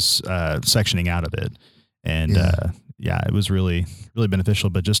his sectioning out of it. And it was really, really beneficial.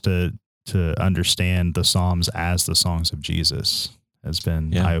 But just to understand the Psalms as the songs of Jesus has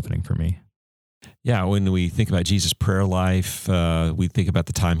been eye-opening for me. Yeah, when we think about Jesus' prayer life, we think about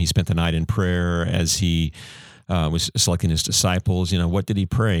the time he spent the night in prayer as he was selecting his disciples. What did he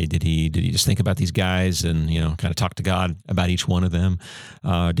pray? Did he just think about these guys and kind of talk to God about each one of them?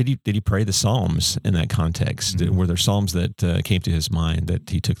 Did he pray the Psalms in that context? Were there Psalms that came to his mind that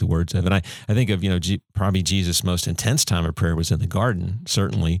he took the words of? And I think of probably Jesus' most intense time of prayer was in the garden,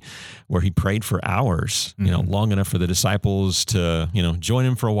 certainly, where he prayed for hours. Long enough for the disciples to join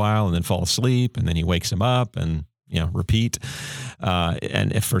him for a while and then fall asleep, and then he wakes them up and repeat.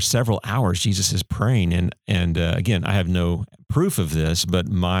 And if for several hours, Jesus is praying. And again, I have no proof of this, but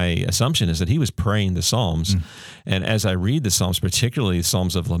my assumption is that he was praying the Psalms. And as I read the Psalms, particularly the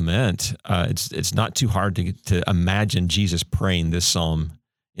Psalms of Lament, it's not too hard to imagine Jesus praying this Psalm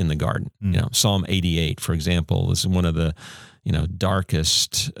in the garden. Psalm 88, for example, is one of the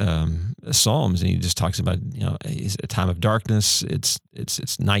darkest Psalms, and he just talks about it's a time of darkness.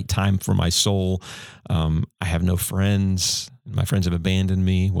 It's nighttime for my soul. I have no friends. My friends have abandoned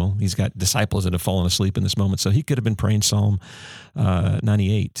me. Well, he's got disciples that have fallen asleep in this moment, so he could have been praying Psalm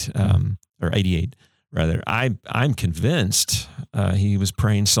 98 or 88 rather. I'm convinced he was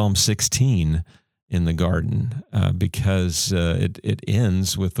praying Psalm 16 in the garden because it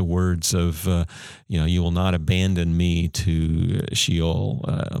ends with the words of, you will not abandon me to Sheol.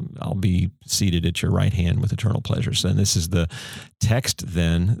 I'll be seated at your right hand with eternal pleasures. And this is the text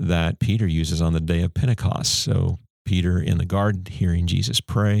then that Peter uses on the day of Pentecost. So Peter in the garden hearing Jesus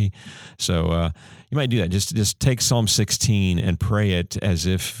pray. So you might do that. Just take Psalm 16 and pray it as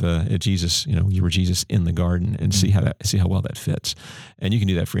if Jesus, you were Jesus in the garden, and see how well that fits. And you can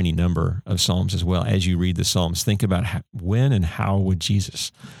do that for any number of Psalms as well. As you read the Psalms, think about when and how would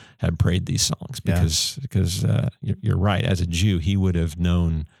Jesus have prayed these songs? Because you're right. As a Jew, he would have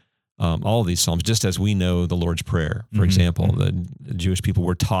known all of these Psalms, just as we know the Lord's Prayer. For example, the Jewish people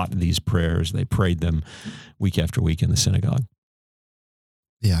were taught these prayers. They prayed them week after week in the synagogue.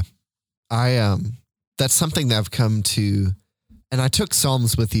 Yeah. That's something that I've come to, and I took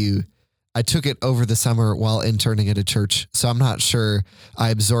Psalms with you. I took it over the summer while interning at a church. So I'm not sure I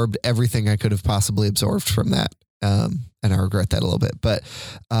absorbed everything I could have possibly absorbed from that. And I regret that a little bit, but,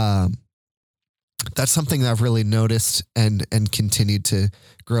 that's something that I've really noticed and continued to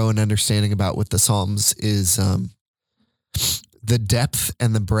grow in understanding about with the Psalms is the depth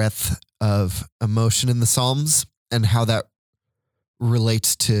and the breadth of emotion in the Psalms and how that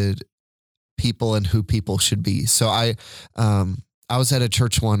relates to people and who people should be. So I was at a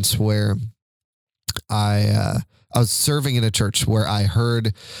church once where I was serving in a church where I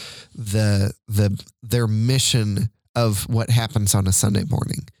heard their mission of what happens on a Sunday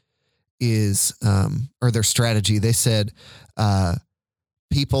morning is, or their strategy. They said,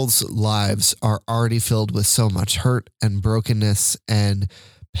 people's lives are already filled with so much hurt and brokenness and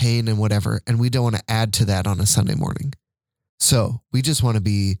pain and whatever. And we don't want to add to that on a Sunday morning. So we just want to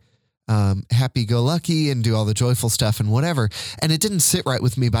be, happy-go-lucky and do all the joyful stuff and whatever. And it didn't sit right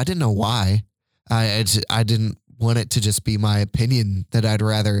with me, but I didn't know why. I didn't want it to just be my opinion that I'd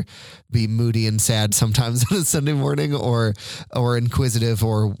rather be moody and sad sometimes on a Sunday morning or inquisitive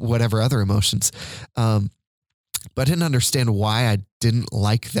or whatever other emotions. But I didn't understand why I didn't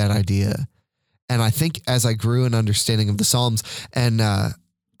like that idea. And I think as I grew in understanding of the Psalms and,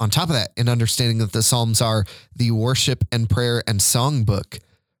 on top of that, in understanding that the Psalms are the worship and prayer and song book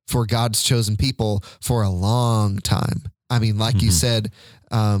for God's chosen people for a long time. I mean, like you said,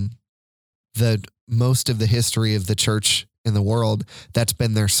 the most of the history of the church in the world, that's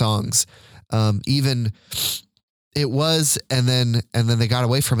been their songs. Even it was, and then they got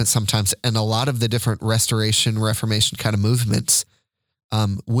away from it sometimes. And a lot of the different Restoration, Reformation kind of movements,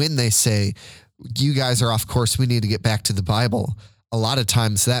 when they say, you guys are off course, we need to get back to the Bible, a lot of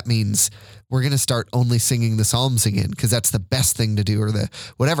times that means we're going to start only singing the Psalms again because that's the best thing to do or the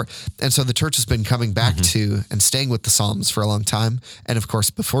whatever. And so the church has been coming back to and staying with the Psalms for a long time. And of course,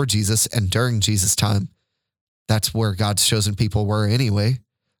 before Jesus and during Jesus' time, that's where God's chosen people were anyway.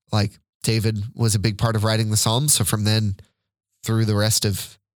 Like David was a big part of writing the Psalms. So from then through the rest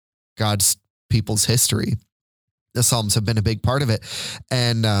of God's people's history, the Psalms have been a big part of it.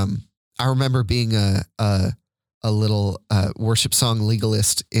 And I remember being a little worship song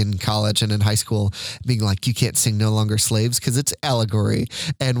legalist in college and in high school, being like, you can't sing No Longer Slaves because it's allegory.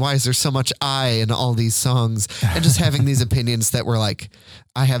 And why is there so much I in all these songs? And just having these opinions that were like,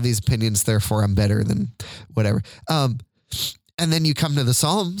 I have these opinions, therefore I'm better than whatever. And then you come to the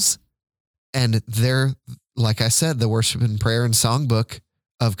Psalms and they're, like I said, the worship and prayer and songbook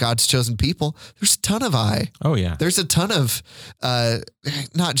of God's chosen people. There's a ton of I. Oh yeah. There's a ton of,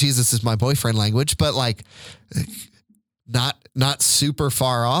 not Jesus is my boyfriend language, but like not super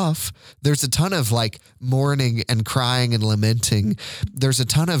far off. There's a ton of like mourning and crying and lamenting. There's a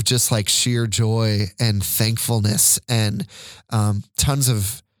ton of just like sheer joy and thankfulness and, tons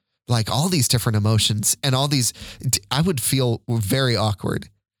of like all these different emotions and all these, I would feel very awkward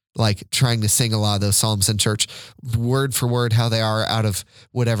like trying to sing a lot of those Psalms in church, word for word, how they are out of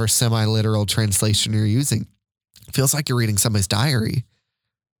whatever semi-literal translation you're using. It feels like you're reading somebody's diary.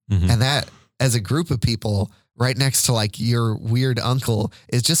 And that as a group of people right next to like your weird uncle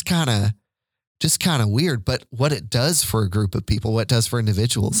is just kind of weird. But what it does for a group of people, what it does for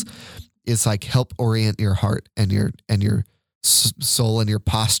individuals is like help orient your heart and your soul and your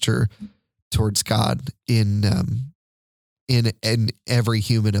posture towards God in every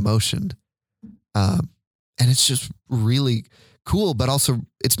human emotion. And it's just really cool, but also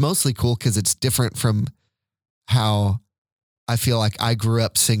it's mostly cool because it's different from how I feel like I grew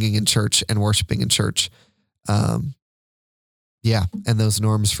up singing in church and worshiping in church. Yeah. And those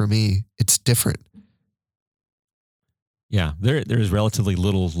norms for me, it's different. Yeah. There is relatively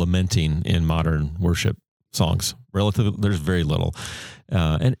little lamenting in modern worship songs. Relatively, there's very little.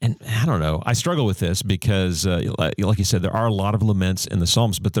 And I don't know. I struggle with this because, like you said, there are a lot of laments in the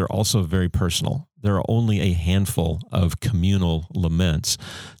Psalms, but they're also very personal. There are only a handful of communal laments.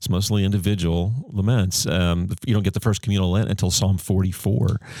 It's mostly individual laments. You don't get the first communal lament until Psalm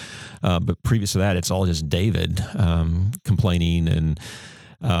 44. But previous to that, it's all just David complaining and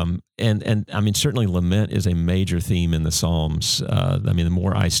I mean, certainly lament is a major theme in the Psalms. I mean, the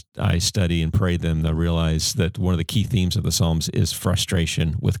more I study and pray them, I realize that one of the key themes of the Psalms is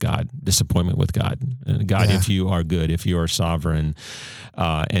frustration with God, disappointment with God. God, if you are good, if you are sovereign,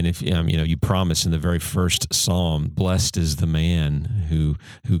 and if you promise in the very first Psalm, blessed is the man who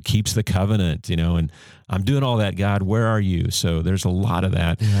keeps the covenant, and I'm doing all that, God, where are you? So there's a lot of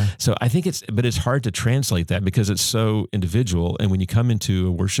that. Yeah. So I think it's hard to translate that because it's so individual. And when you come into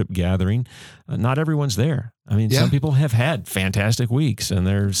a worship gathering, not everyone's there. I mean, some people have had fantastic weeks and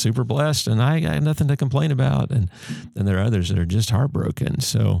they're super blessed and I got nothing to complain about. And there are others that are just heartbroken.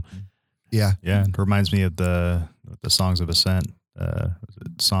 So yeah. It reminds me of the Songs of Ascent,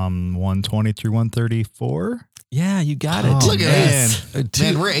 Psalm 120 through 134. Yeah, you got it. Look at us.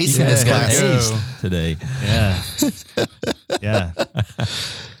 Man, we're acing this class today. Yeah. Yeah.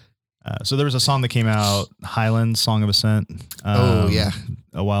 So there was a song that came out, Highlands, Song of Ascent.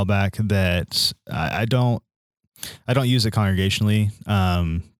 A while back that I don't use it congregationally.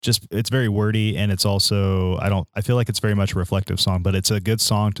 Just it's very wordy and it's also I feel like it's very much a reflective song, but it's a good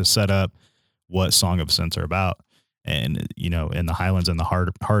song to set up what Song of Ascents are about. And, in the Highlands and the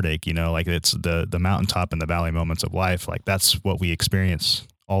heartache, like it's the mountaintop and the valley moments of life. Like that's what we experience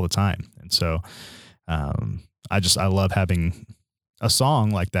all the time. And so, I love having a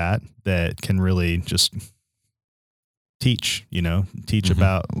song like that can really just teach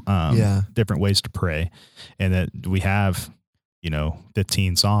about, different ways to pray, and that we have,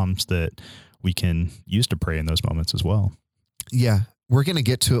 15 Psalms that we can use to pray in those moments as well. Yeah. We're going to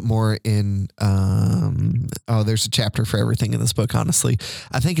get to it more in, there's a chapter for everything in this book, honestly.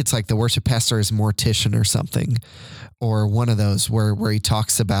 I think it's like the worship pastor is mortician or something, or one of those where he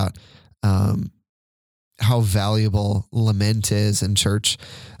talks about how valuable lament is in church,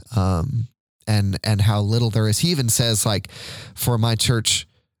 and how little there is. He even says, like, for my church,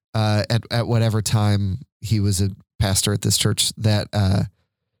 at whatever time he was a pastor at this church,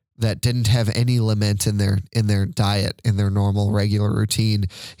 that didn't have any lament in their diet, in their normal regular routine.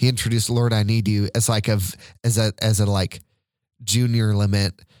 He introduced "Lord, I Need You" as a like junior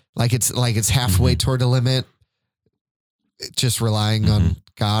lament, like it's halfway toward a lament, just relying on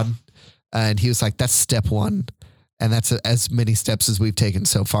God. And he was like, "That's step one," and that's as many steps as we've taken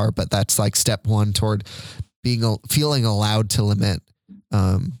so far. But that's like step one toward feeling allowed to lament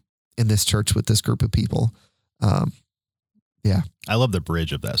in this church with this group of people. Yeah. I love the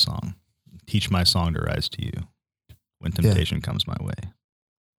bridge of that song. Teach my song to rise to you when temptation comes my way.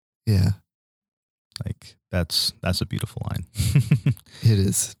 Yeah. Like that's a beautiful line. It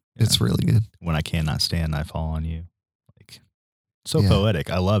is. Yeah. It's really good. When I cannot stand, I fall on you. Like so poetic.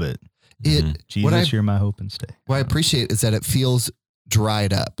 I love it. Jesus, you're my hope and stay. What I appreciate is that it feels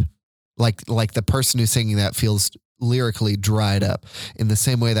dried up. Like the person who's singing that feels lyrically dried up in the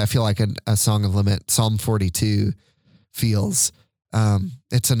same way that I feel like a song of lament, Psalm 42 feels.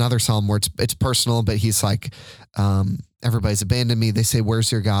 It's another psalm where it's personal, but he's like, everybody's abandoned me. They say,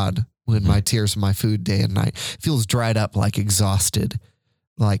 "Where's your God?" When my tears are my food day and night. It feels dried up, like exhausted,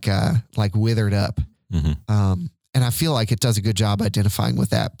 like withered up. And I feel like it does a good job identifying with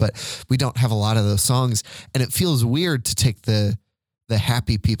that, but we don't have a lot of those songs, and it feels weird to take the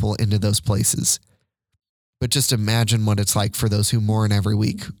happy people into those places. But just imagine what it's like for those who mourn every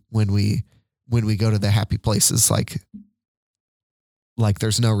week when we go to the happy places, like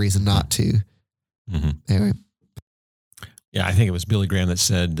there's no reason not to. Anyway. Yeah, I think it was Billy Graham that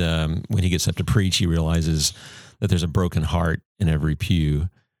said when he gets up to preach, he realizes that there's a broken heart in every pew.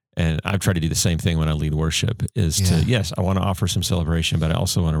 And I've tried to do the same thing when I lead worship yes, I want to offer some celebration, but I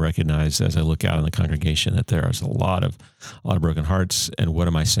also want to recognize as I look out in the congregation that there is a lot of broken hearts. And what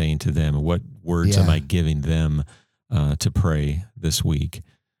am I saying to them? What words am I giving them to pray this week?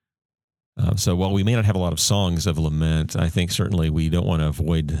 So while we may not have a lot of songs of lament, I think certainly we don't want to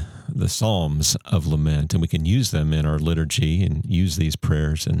avoid the Psalms of lament, and we can use them in our liturgy and use these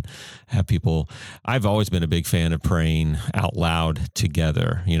prayers and have people. I've always been a big fan of praying out loud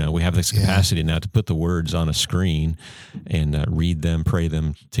together. We have this capacity now to put the words on a screen and read them, pray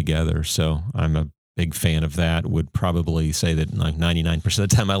them together. So I'm a big fan of that. Would probably say that like 99% of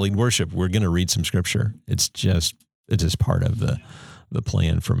the time I lead worship, we're going to read some scripture. It's just part of the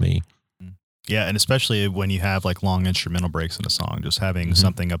plan for me. Yeah, and especially when you have like long instrumental breaks in a song, just having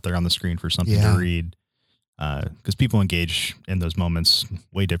something up there on the screen for something to read because people engage in those moments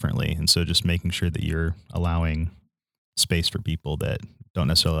way differently. And so just making sure that you're allowing space for people that don't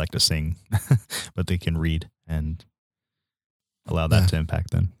necessarily like to sing, but they can read, and allow that to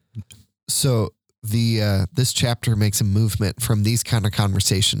impact them. So this chapter makes a movement from these kind of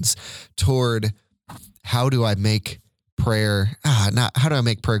conversations toward how do I make prayer, not how do I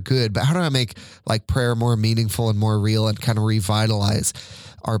make prayer good, but how do I make like prayer more meaningful and more real and kind of revitalize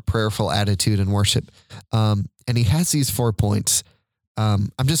our prayerful attitude and worship. And he has these 4 points.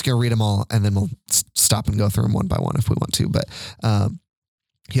 I'm just going to read them all and then we'll stop and go through them one by one if we want to. But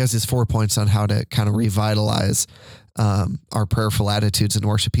he has his 4 points on how to kind of revitalize our prayerful attitudes in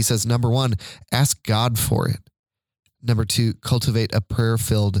worship. He says, number 1, ask God for it. Number 2, cultivate a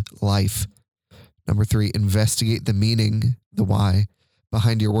prayer-filled life. Number 3, investigate the meaning, the why,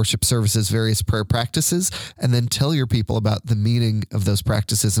 behind your worship services, various prayer practices, and then tell your people about the meaning of those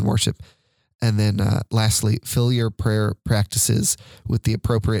practices in worship. And then lastly, fill your prayer practices with the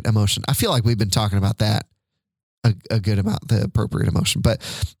appropriate emotion. I feel like we've been talking about that a good amount, the appropriate emotion. But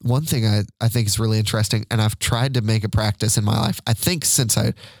one thing I think is really interesting, and I've tried to make a practice in my life, I think since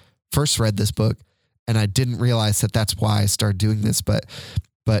I first read this book, and I didn't realize that that's why I started doing this, but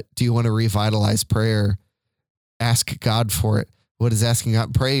do you want to revitalize prayer? Ask God for it. What is asking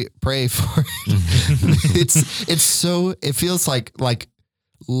God? Pray for it. It feels like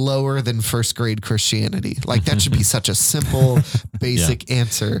lower than first grade Christianity. Like that should be such a simple, basic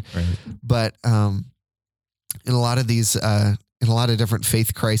answer. Right. But in a lot of these, in a lot of different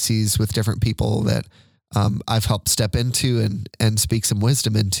faith crises with different people that I've helped step into and speak some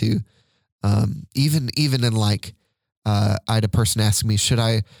wisdom into, even in like, I had a person asking me,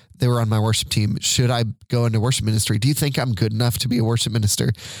 they were on my worship team, should I go into worship ministry? Do you think I'm good enough to be a worship minister?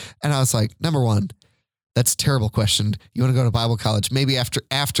 And I was like, number 1, that's a terrible question. You want to go to Bible college? Maybe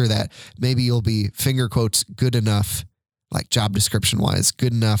after that, maybe you'll be finger quotes good enough, like job description wise,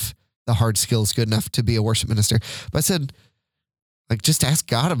 good enough, the hard skills good enough to be a worship minister. But I said, like, just ask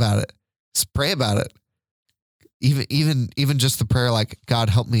God about it. Just pray about it. Even just the prayer, like, God,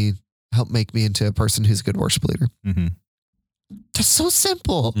 help make me into a person who's a good worship leader. Mm-hmm. That's so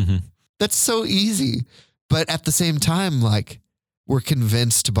simple. Mm-hmm. That's so easy. But at the same time, like, we're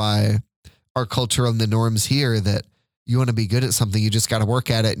convinced by our culture and the norms here that you want to be good at something, you just got to work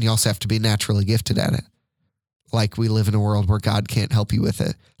at it, and you also have to be naturally gifted at it. Like, we live in a world where God can't help you with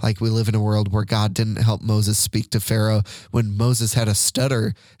it. Like, we live in a world where God didn't help Moses speak to Pharaoh when Moses had a stutter.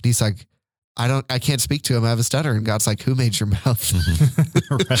 And he's like, I can't speak to him. I have a stutter. And God's like, who made your mouth?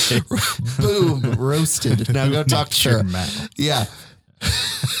 Right. Boom, roasted. Now go talk to Pharaoh. Yeah.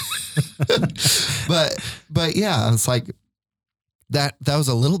 but yeah, it's like that was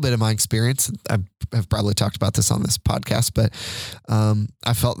a little bit of my experience. I've probably talked about this on this podcast, but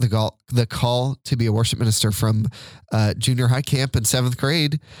I felt the call to be a worship minister from junior high camp in 7th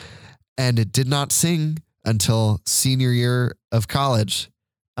grade, and it did not sing until senior year of college.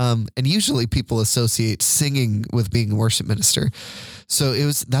 And usually people associate singing with being a worship minister. So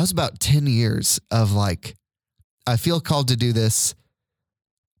that was about 10 years of like, I feel called to do this,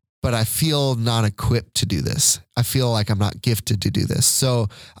 but I feel not equipped to do this. I feel like I'm not gifted to do this. So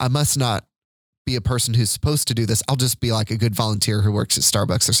I must not be a person who's supposed to do this. I'll just be like a good volunteer who works at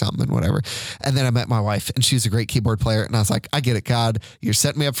Starbucks or something and whatever. And then I met my wife, and she was a great keyboard player. And I was like, I get it, God. You're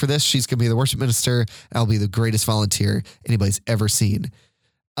setting me up for this. She's going to be the worship minister. And I'll be the greatest volunteer anybody's ever seen.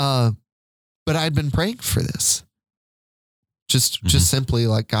 But I'd been praying for this. Just simply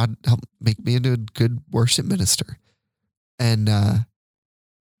like, God, help make me into a good worship minister. And,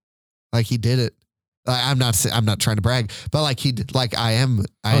 like he did it. I'm not trying to brag, but like I am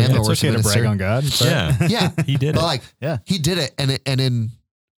a worship minister. To brag on God. Yeah. He did but it. like, yeah, he did it.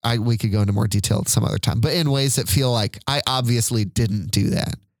 We could go into more detail some other time, but in ways that feel like I obviously didn't do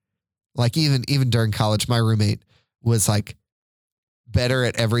that. Like even during college, my roommate was like better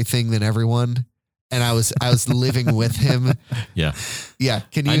at everything than everyone. And I was living with him. Yeah. Yeah.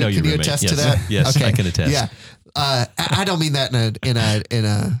 Can you attest to that? Yes, okay. I can attest. Yeah. I don't mean that in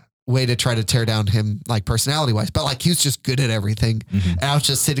a way to try to tear down him like personality wise, but like he was just good at everything. Mm-hmm. And I was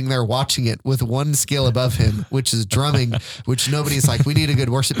just sitting there watching it with one skill above him, which is drumming, which nobody's like, we need a good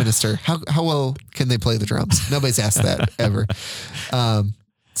worship minister. How well can they play the drums? Nobody's asked that ever.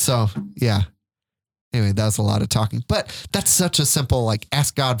 So yeah. Anyway, that was a lot of talking, but that's such a simple, like,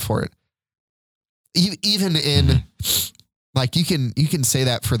 ask God for it. Even in like, you can say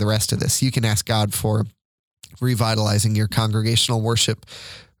that for the rest of this. You can ask God for revitalizing your congregational worship,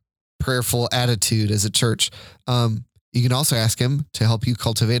 prayerful attitude as a church. You can also ask him to help you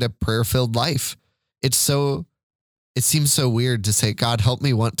cultivate a prayer-filled life. It's so it seems so weird to say, God, help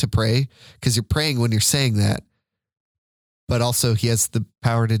me want to pray, because you're praying when you're saying that, but also he has the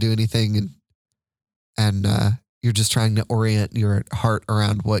power to do anything. And you're just trying to orient your heart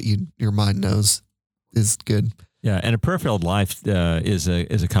around what your mind knows is good. Yeah, and a prayer-filled life is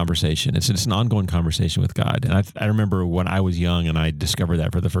a conversation. It's an ongoing conversation with God. And I remember when I was young and I discovered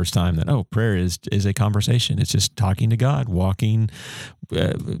that for the first time, that prayer is a conversation. It's just talking to God, walking,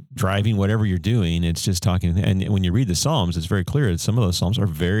 driving, whatever you're doing. It's just talking. And when you read the Psalms, it's very clear that some of those Psalms are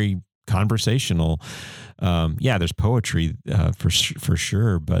very conversational. There's poetry for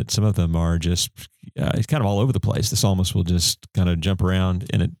sure, but some of them are just it's kind of all over the place. The psalmist will just kind of jump around,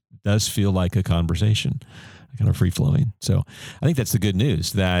 and it does feel like a conversation, kind of free flowing. So I think that's the good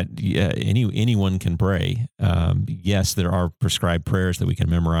news, that anyone can pray. Yes, there are prescribed prayers that we can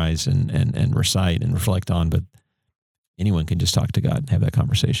memorize and recite and reflect on, but anyone can just talk to God and have that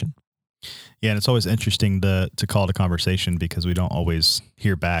conversation. Yeah, and it's always interesting to call it a conversation because we don't always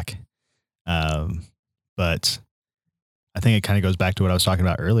hear back. But I think it kind of goes back to what I was talking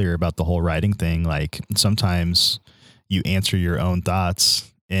about earlier about the whole writing thing. Like sometimes you answer your own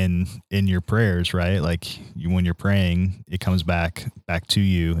thoughts in your prayers, right? Like when you're praying, it comes back to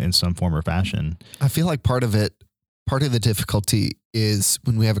you in some form or fashion. I feel like part of the difficulty is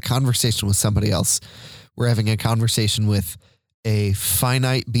when we have a conversation with somebody else, we're having a conversation with a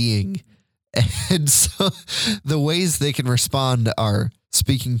finite being. And so the ways they can respond are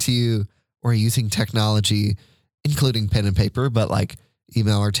speaking to you or using technology, including pen and paper, but like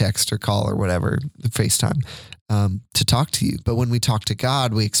email or text or call or whatever, FaceTime, to talk to you. But when we talk to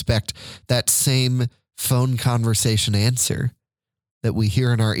God, we expect that same phone conversation answer that we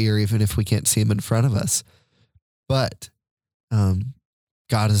hear in our ear, even if we can't see him in front of us. But God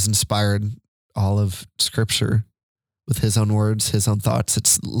has inspired all of Scripture with his own words, his own thoughts.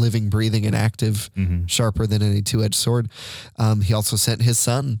 It's living, breathing, and active, sharper than any two-edged sword. He also sent his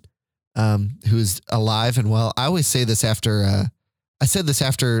son, who is alive and well. I always say this after, I said this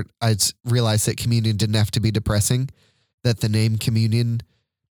after I realized that communion didn't have to be depressing, that the name communion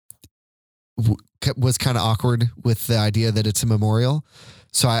was kind of awkward with the idea that it's a memorial.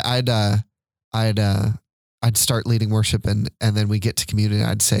 So I'd start leading worship and then we get to communion.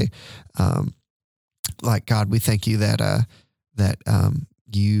 I'd say, like, God, we thank you that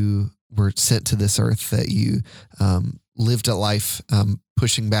you were sent to this earth, that you lived a life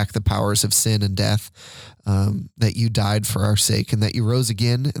pushing back the powers of sin and death, that you died for our sake, and that you rose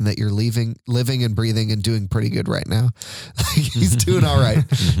again, and that you're living and breathing and doing pretty good right now. He's doing all right.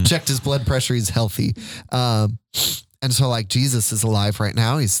 Checked his blood pressure. He's healthy. And so like Jesus is alive right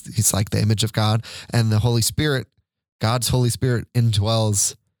now. He's like the image of God, and the Holy Spirit, God's Holy Spirit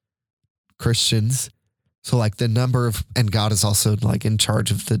indwells Christians. So like the number of, and God is also like in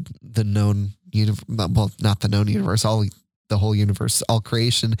charge of the known universe, well, not the known universe, the whole universe, all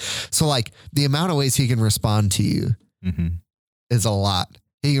creation. So like the amount of ways he can respond to you is a lot.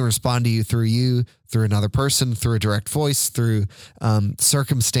 He can respond to you, through another person, through a direct voice, through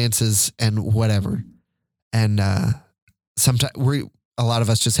circumstances and whatever. And sometimes a lot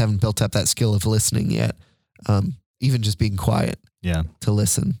of us just haven't built up that skill of listening yet. Even just being quiet to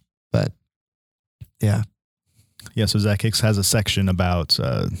listen. But yeah. Yeah. So Zach Hicks has a section about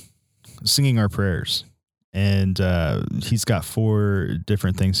singing our prayers, and he's got 4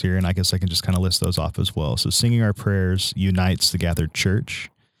 different things here. And I guess I can just kind of list those off as well. So singing our prayers unites the gathered church.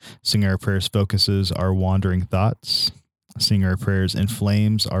 Singing our prayers focuses our wandering thoughts. Singing our prayers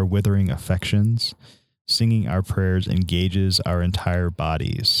inflames our withering affections. Singing our prayers engages our entire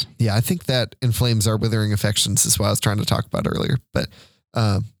bodies. Yeah, I think that inflames our withering affections is what I was trying to talk about earlier. But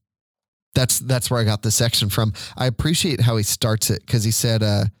that's where I got this section from. I appreciate how he starts it, because he said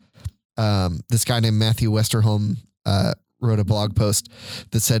this guy named Matthew Westerholm wrote a blog post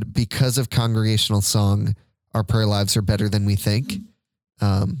that said, because of congregational song, our prayer lives are better than we think.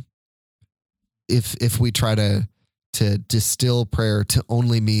 If we try to distill prayer to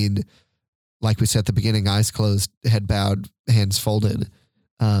only mean, like we said at the beginning, eyes closed, head bowed, hands folded,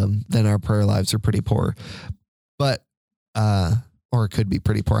 then our prayer lives are pretty poor. But, or it could be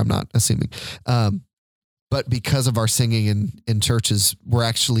pretty poor, I'm not assuming. But because of our singing in churches, we're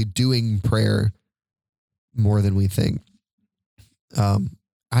actually doing prayer more than we think.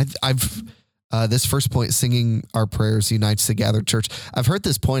 I've this first point, singing our prayers unites the gathered church. I've heard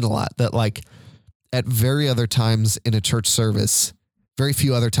this point a lot, that like at very other times in a church service, very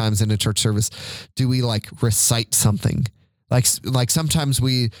few other times in a church service, do we like recite something. Like sometimes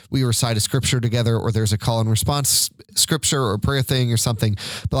we recite a scripture together, or there's a call and response scripture or prayer thing or something.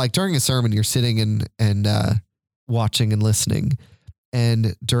 But like during a sermon, you're sitting and watching and listening.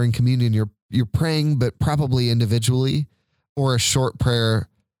 And during communion, you're you're praying, but probably individually, or a short prayer,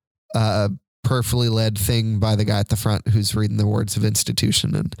 prayerfully led thing by the guy at the front who's reading the words of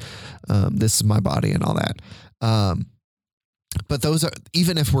institution and this is my body and all that. But those are,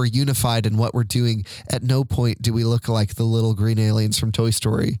 even if we're unified in what we're doing, at no point do we look like the little green aliens from Toy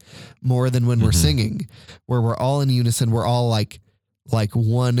Story more than when we're singing, where we're all in unison. We're all like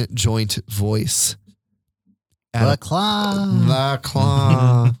one joint voice. The claw. The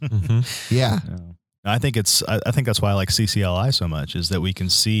claw. Yeah. I think that's why I like CCLI so much, is that we can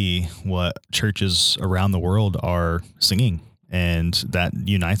see what churches around the world are singing, and that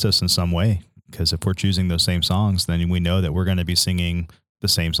unites us in some way. Because if we're choosing those same songs, then we know that we're going to be singing the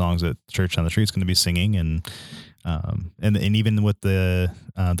same songs that Church on the Street is going to be singing, and even with the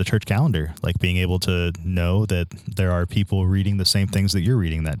church calendar, like being able to know that there are people reading the same things that you're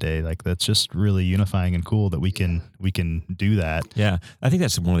reading that day, like that's just really unifying and cool that we can do that. Yeah, I think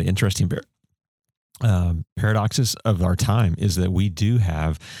that's one of the interesting paradoxes of our time, is that we do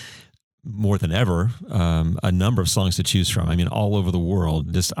have more than ever a number of songs to choose from. I mean, all over the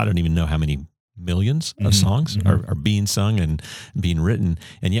world, just I don't even know how many millions of songs are being sung and being written,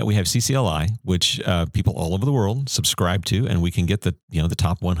 and yet we have CCLI, which people all over the world subscribe to, and we can get the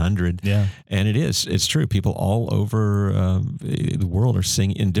top 100. Yeah, and it's true. People all over the world are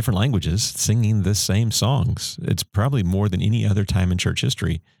singing in different languages, singing the same songs. It's probably more than any other time in church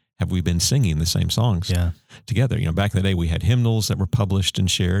history have we been singing the same songs together. Back in the day, we had hymnals that were published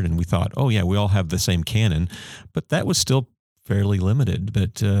and shared, and we thought, oh yeah, we all have the same canon, but that was still fairly limited.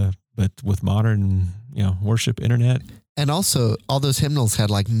 But with modern, worship, internet. And also all those hymnals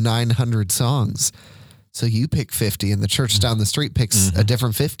had like 900 songs. So you pick 50 and the church down the street picks a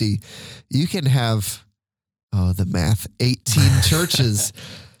different 50. You can have, the math, 18 churches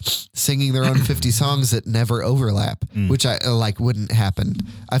singing their own 50 songs that never overlap, which I wouldn't happen.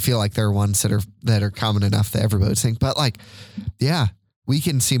 I feel like there are ones that are common enough that everybody would sing, but we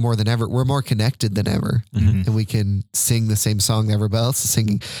can see more than ever. We're more connected than ever, and we can sing the same song that everybody else is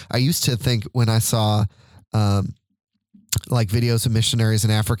singing. I used to think when I saw videos of missionaries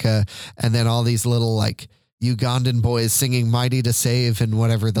in Africa, and then all these little Ugandan boys singing "Mighty to Save" in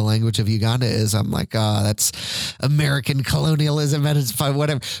whatever the language of Uganda is, I'm like, that's American colonialism at its fine,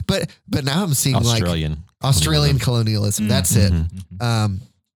 whatever. But now I'm seeing Australian colonialism. That's it.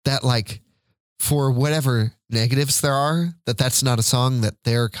 That for whatever negatives there are, that's not a song that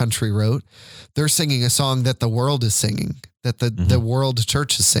their country wrote. They're singing a song that the world is singing, that the world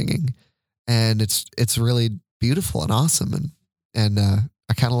church is singing. And it's really beautiful and awesome. And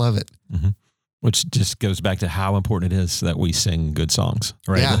I kind of love it. Which just goes back to how important it is that we sing good songs,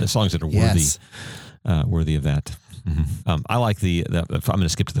 right? Yeah. The songs that are worthy of that. I like I'm going to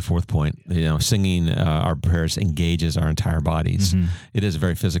skip to the fourth point. Singing our prayers engages our entire bodies. It is a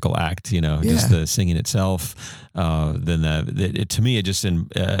very physical act. Just the singing itself. Then to me,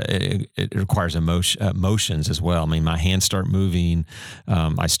 it requires emotions as well. I mean, my hands start moving.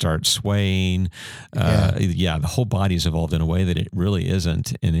 I start swaying. The whole body is evolved in a way that it really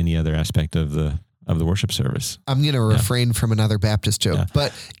isn't in any other aspect of the worship service. I'm going to refrain from another Baptist joke,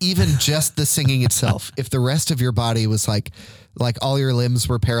 but even just the singing itself, if the rest of your body was like all your limbs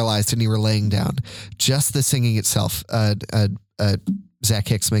were paralyzed and you were laying down, just the singing itself, Zach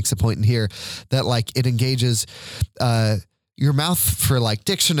Hicks makes a point in here that it engages, your mouth for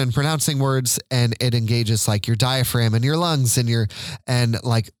diction and pronouncing words, and it engages your diaphragm and your lungs and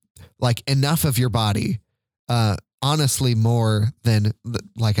enough of your body, honestly, more than,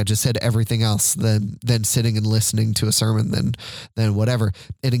 like I just said, everything else than sitting and listening to a sermon, than whatever.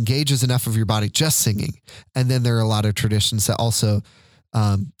 It engages enough of your body just singing. And then there are a lot of traditions that also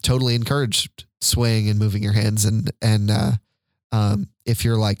totally encourage swaying and moving your hands. And if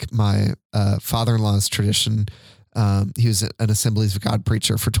you're like my father-in-law's tradition, he was an Assemblies of God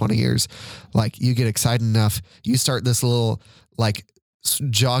preacher for 20 years. You get excited enough, you start this little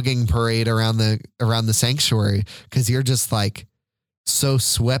jogging parade around the sanctuary, because you're just so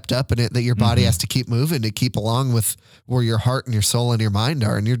swept up in it that your body has to keep moving to keep along with where your heart and your soul and your mind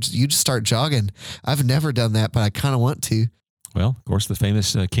are, and you just start jogging. I've never done that, but I kind of want to. Well, of course, the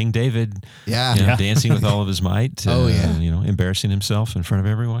famous King David, dancing with all of his might. Embarrassing himself in front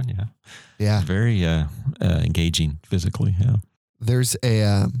of everyone. Yeah. Very engaging physically. Yeah. There's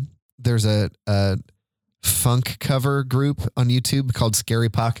a funk cover group on YouTube called Scary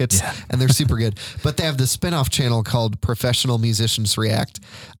Pockets, and they're super good. But they have the spinoff channel called Professional Musicians React,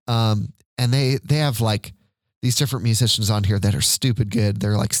 and they have these different musicians on here that are stupid good.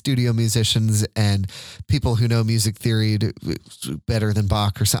 They're studio musicians and people who know music theory better than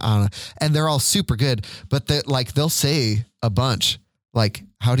Bach or something. I don't know. And they're all super good, but they'll say a bunch Like,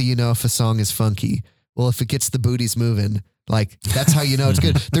 how do you know if a song is funky? Well, if it gets the booties moving, like that's how you know it's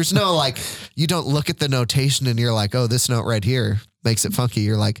good. There's no like, you don't look at the notation and you're like, oh, this note right here makes it funky.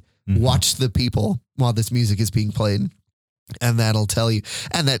 You're like, watch the people while this music is being played. And that'll tell you,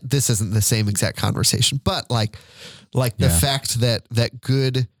 and that this isn't the same exact conversation, but like the fact that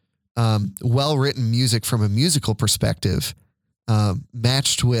good, well-written music from a musical perspective,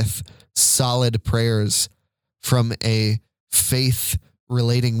 matched with solid prayers from a faith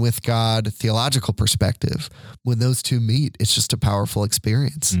relating with God theological perspective, when those two meet, it's just a powerful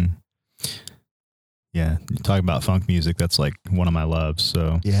experience. Yeah, you talk about funk music. That's like one of my loves.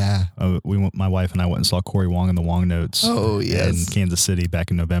 So yeah, my wife and I went and saw Corey Wong and the Wong Notes. Oh yes, in Kansas City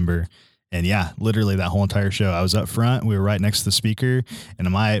back in November. And yeah, literally that whole entire show, I was up front. We were right next to the speaker, and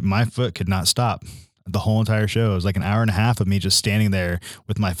my foot could not stop the whole entire show. It was like an hour and a half of me just standing there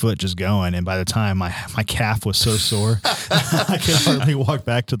with my foot just going. And by the time my calf was so sore, I could hardly walk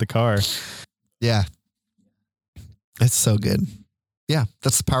back to the car. Yeah, it's so good. Yeah,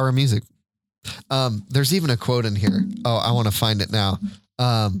 that's the power of music. There's even a quote in here. Oh, I want to find it now.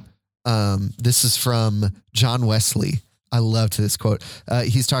 This is from John Wesley. I loved this quote.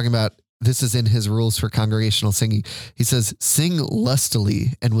 He's talking about, this is in his rules for congregational singing. He says, sing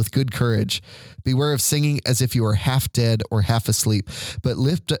lustily and with good courage. Beware of singing as if you were half dead or half asleep, but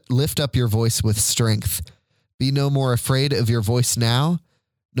lift up your voice with strength. Be no more afraid of your voice now,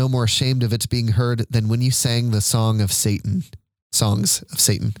 no more ashamed of its being heard than when you sang the songs of Satan.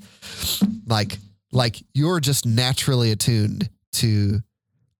 Like you're just naturally attuned to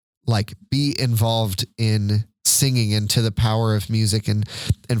like be involved in singing and to the power of music and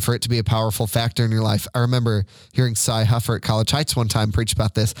for it to be a powerful factor in your life. I remember hearing Cy Huffer at College Heights one time preach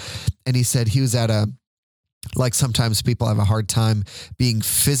about this. And he said he was at sometimes people have a hard time being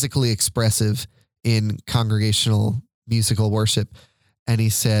physically expressive in congregational musical worship. And he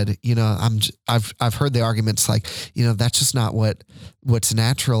said, I've heard the arguments like, that's just not what's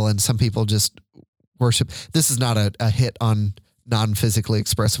natural. And some people just worship. This is not a hit on non-physically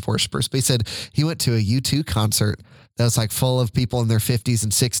expressive worshipers. But he said he went to a U2 concert that was like full of people in their 50s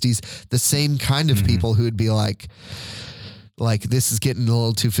and 60s, the same kind of people who would be like, this is getting a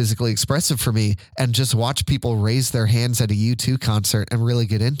little too physically expressive for me, and just watch people raise their hands at a U2 concert and really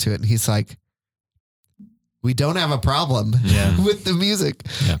get into it. And he's like, we don't have a problem with the music.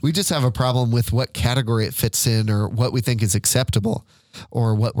 Yeah. We just have a problem with what category it fits in or what we think is acceptable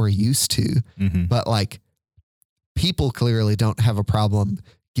or what we're used to. But like people clearly don't have a problem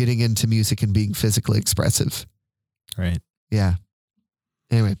getting into music and being physically expressive. Right. Yeah.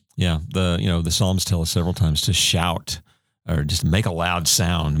 Anyway. Yeah. The Psalms tell us several times to shout or just make a loud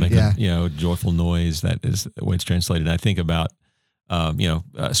sound, make a joyful noise. That is the way it's translated. I think about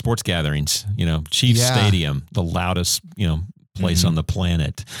sports gatherings, Chiefs Stadium, the loudest, place on the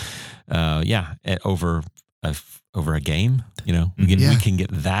planet. Over a game, we can get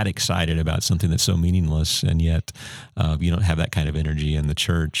that excited about something that's so meaningless. And yet, you don't have that kind of energy in the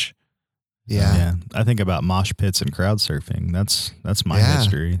church. Yeah. I think about mosh pits and crowd surfing. That's my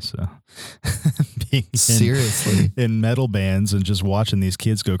history. So being seriously in metal bands and just watching these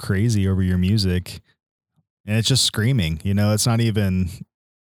kids go crazy over your music. And it's just screaming, it's not even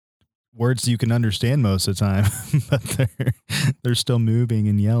words you can understand most of the time, but they're still moving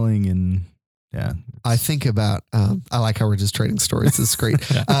and yelling. And yeah, I think about, I like how we're just trading stories. This is great.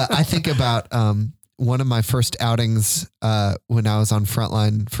 I think about, one of my first outings, when I was on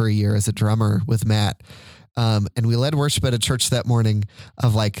Frontline for a year as a drummer with Matt. And we led worship at a church that morning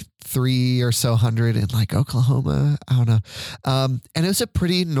of like 300 or so in like Oklahoma. I don't know. And it was a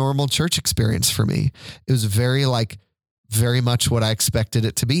pretty normal church experience for me. It was very much what I expected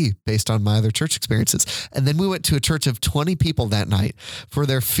it to be based on my other church experiences. And then we went to a church of 20 people that night for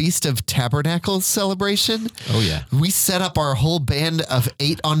their Feast of Tabernacles celebration. Oh yeah. We set up our whole band of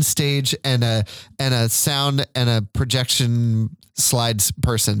 8 on stage and a sound and a projection slides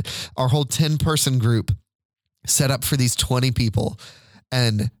person, our whole 10-person group set up for these 20 people.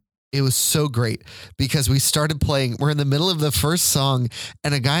 And it was so great because we started playing, we're in the middle of the first song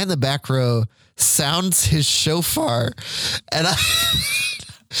and a guy in the back row sounds his shofar. And I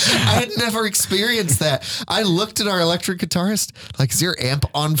had never experienced that. I looked at our electric guitarist, like, is your amp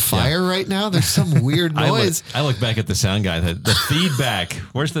on fire right now? There's some weird noise. I look back at the sound guy, the feedback.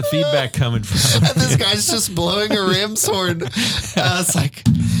 Where's the feedback coming from? And this guy's just blowing a ram's horn. It's like,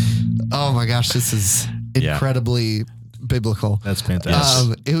 oh my gosh, this is incredibly biblical. That's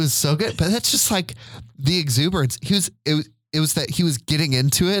fantastic. It was so good, but that's just like the exuberance. It was that he was getting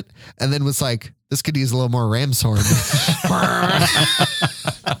into it and then was like, this could use a little more ram's horn.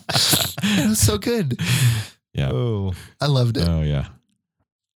 It was so good. Yeah. Oh, I loved it. Oh yeah.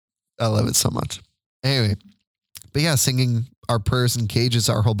 I love it so much. Anyway, but yeah, singing our prayers engages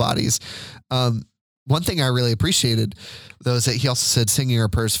our whole bodies. One thing I really appreciated, though, is that he also said singing our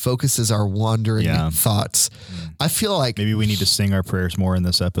prayers focuses our wandering thoughts. I feel like maybe we need to sing our prayers more in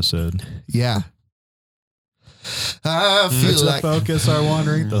this episode. Yeah. I feel like focus our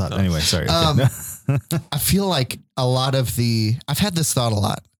wandering thoughts. Anyway, sorry. I feel like a lot of I've had this thought a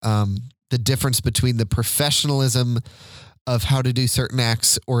lot. The difference between the professionalism of how to do certain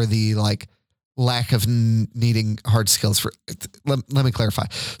acts or the like lack of needing hard skills let me clarify.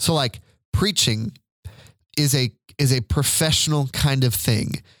 So like preaching is a professional kind of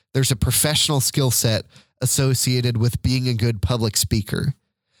thing. There's a professional skill set associated with being a good public speaker.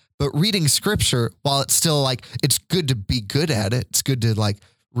 But reading scripture, while it's still like, it's good to be good at it, it's good to like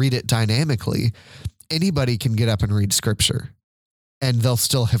read it dynamically, anybody can get up and read scripture and they'll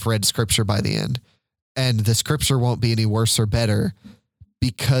still have read scripture by the end. And the scripture won't be any worse or better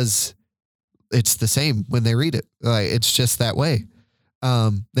because it's the same when they read it. Like, it's just that way.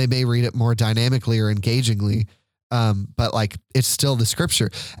 They may read it more dynamically or engagingly, but like it's still the scripture.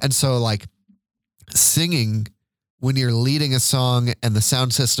 And so like singing, when you're leading a song and the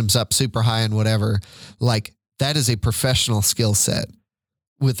sound system's up super high and whatever, like that is a professional skill set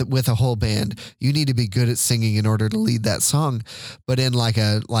with a whole band. You need to be good at singing in order to lead that song. But in like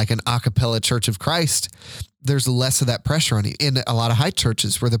an a cappella Church of Christ, there's less of that pressure on you. In a lot of high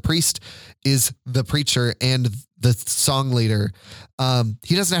churches where the priest is the preacher and the song leader,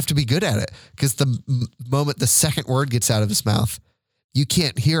 he doesn't have to be good at it because the moment the second word gets out of his mouth, you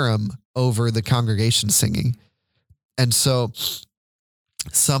can't hear him over the congregation singing. And so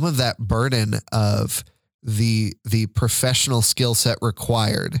some of that burden of the professional skill set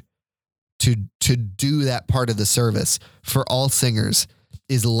required to do that part of the service for all singers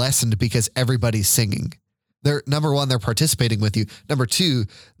is lessened because everybody's singing. They're, number one, they're participating with you. Number two,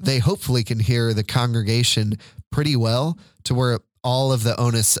 they hopefully can hear the congregation pretty well to where all of the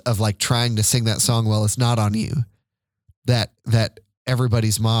onus of like trying to sing that song well is not on you. That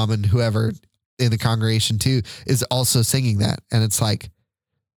everybody's mom and whoever in the congregation too is also singing that. And it's like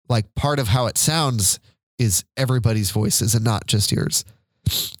part of how it sounds is everybody's voices and not just yours.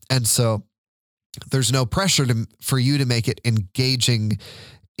 And so there's no pressure for you to make it engaging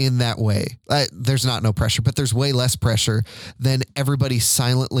in that way. There's not no pressure, but there's way less pressure than everybody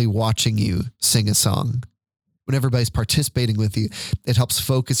silently watching you sing a song. When everybody's participating with you, it helps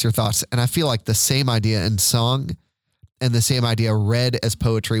focus your thoughts. And I feel like the same idea in song and the same idea read as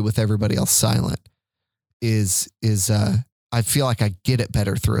poetry with everybody else silent is I feel like I get it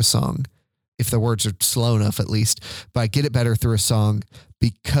better through a song. If the words are slow enough, at least, but I get it better through a song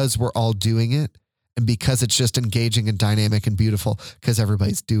because we're all doing it and because it's just engaging and dynamic and beautiful because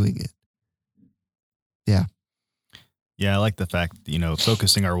everybody's doing it. Yeah. Yeah. I like the fact,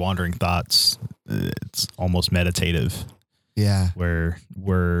 focusing our wandering thoughts, it's almost meditative. Yeah.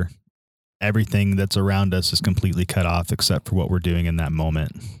 Where everything that's around us is completely cut off except for what we're doing in that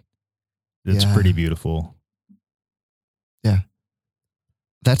moment. It's pretty beautiful. Yeah.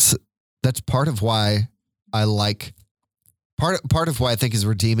 That's part of why I like part of why I think is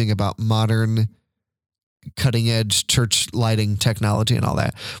redeeming about modern cutting edge church lighting technology and all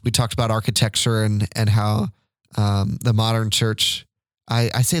that. We talked about architecture and how the modern church,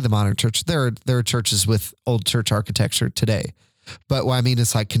 I say the modern church, there are churches with old church architecture today. But what I mean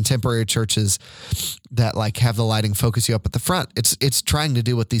is like contemporary churches that like have the lighting focus you up at the front. It's trying to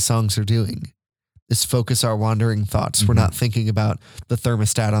do what these songs are doing. Is focus our wandering thoughts. Mm-hmm. We're not thinking about the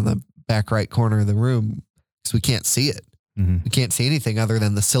thermostat on the back right corner of the room because we can't see it. Mm-hmm. We can't see anything other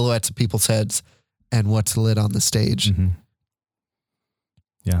than the silhouettes of people's heads and what's lit on the stage. Mm-hmm.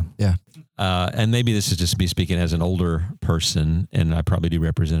 Yeah. Yeah. And maybe this is just me speaking as an older person, and I probably do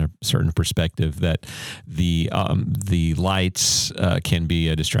represent a certain perspective that the lights can be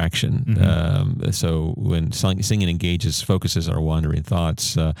a distraction. Mm-hmm. So when singing engages, focuses our wandering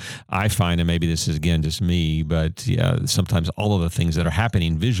thoughts, I find, and maybe this is again just me, but yeah, sometimes all of the things that are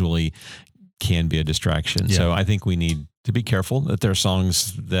happening visually can be a distraction. Yeah. So I think we need to be careful that there are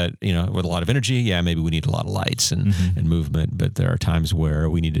songs that, with a lot of energy, yeah, maybe we need a lot of lights and movement, but there are times where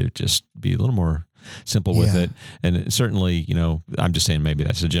we need to just be a little more simple with it. And certainly, I'm just saying maybe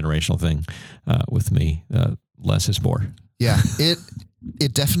that's a generational thing with me. Less is more. Yeah,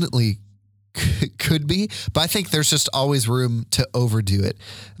 it definitely could be, but I think there's just always room to overdo it.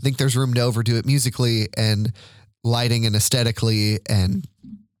 I think there's room to overdo it musically and lighting and aesthetically, and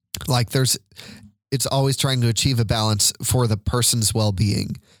like it's always trying to achieve a balance for the person's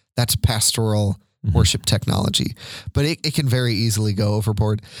well-being. That's pastoral worship technology, but it can very easily go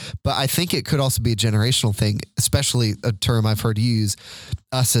overboard. But I think it could also be a generational thing, especially a term I've heard used,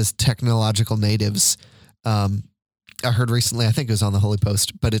 us as technological natives. I heard recently, I think it was on the Holy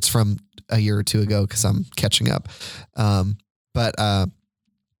Post, but it's from a year or two ago because I'm catching up. But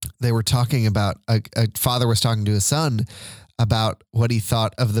they were talking about, a father was talking to his son about what he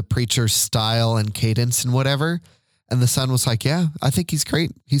thought of the preacher's style and cadence and whatever. And the son was like, yeah, I think he's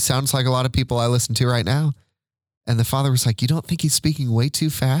great. He sounds like a lot of people I listen to right now. And the father was like, you don't think he's speaking way too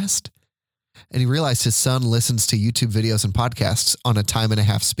fast? And he realized his son listens to YouTube videos and podcasts on a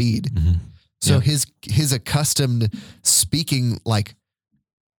 1.5 speed. Mm-hmm. So his accustomed speaking, like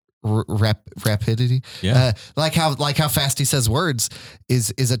rapidity, like how fast he says words is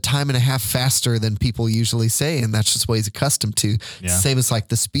a 1.5 faster than people usually say, and that's just what he's accustomed to. Yeah. Same as like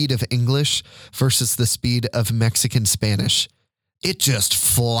the speed of English versus the speed of Mexican Spanish. It just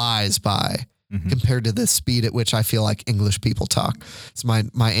flies by compared to the speed at which I feel like English people talk. It's my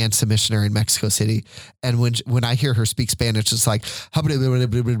aunt's a missionary in Mexico City, and when I hear her speak Spanish, it's like it's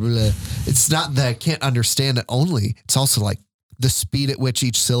not that I can't understand it only. It's also like the speed at which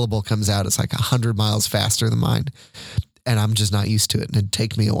each syllable comes out is like 100 miles faster than mine. And I'm just not used to it. And it'd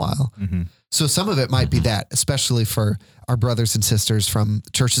take me a while. Mm-hmm. So some of it might be that, especially for our brothers and sisters from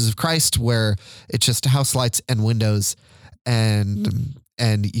Churches of Christ, where it's just house lights and windows and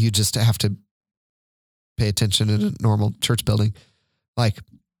you just have to pay attention in a normal church building. Like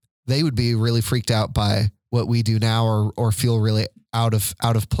they would be really freaked out by what we do now or feel really out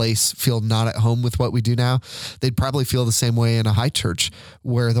of place, feel not at home with what we do now. They'd probably feel the same way in a high church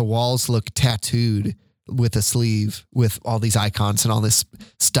where the walls look tattooed with a sleeve with all these icons and all this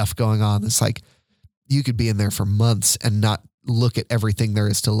stuff going on. It's like you could be in there for months and not look at everything there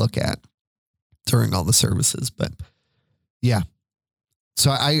is to look at during all the services. But yeah.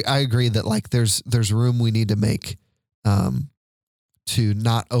 So I agree that like there's room we need to make to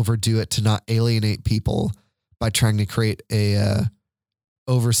not overdo it, to not alienate people by trying to create a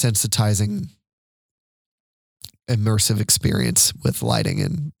oversensitizing immersive experience with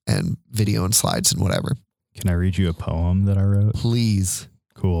lighting and video and slides and whatever. Can I read you a poem that I wrote? Please.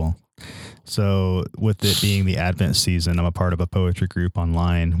 Cool. So with it being the Advent season, I'm a part of a poetry group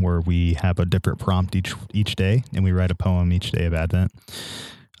online where we have a different prompt each day, and we write a poem each day of Advent.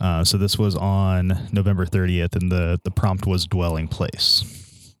 So this was on November 30th, and the prompt was dwelling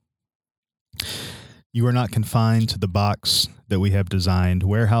place. You are not confined to the box that we have designed,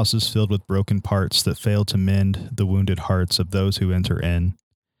 warehouses filled with broken parts that fail to mend the wounded hearts of those who enter in.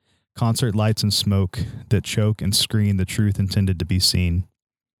 Concert lights and smoke that choke and screen the truth intended to be seen.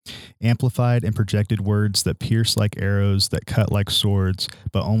 Amplified and projected words that pierce like arrows, that cut like swords,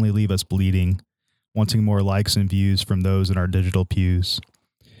 but only leave us bleeding, wanting more likes and views from those in our digital pews.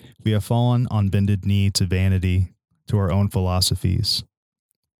 We have fallen on bended knee to vanity, to our own philosophies.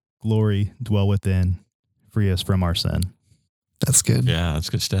 Glory, dwell within, free us from our sin. That's good. Yeah, that's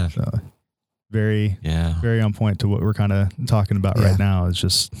good stuff. So, very on point to what we're kind of talking about right now. It's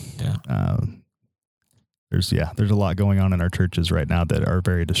just, there's a lot going on in our churches right now that are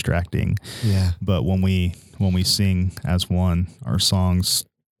very distracting. Yeah. But when we sing as one, our songs,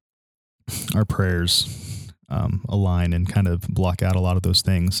 our prayers align and kind of block out a lot of those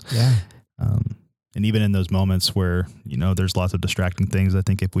things. Yeah. And even in those moments where, there's lots of distracting things, I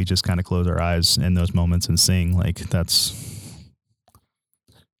think if we just kind of close our eyes in those moments and sing, like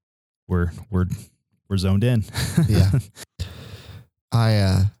we're zoned in. Yeah.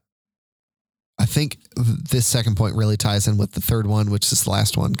 I think this second point really ties in with the third one, which is the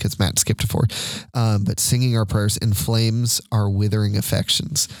last one because Matt skipped to 4. But singing our prayers inflames our withering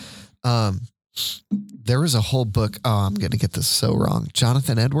affections. There was a whole book. Oh, I'm going to get this so wrong.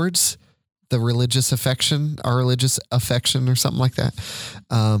 Jonathan Edwards, Our Religious Affection or something like that.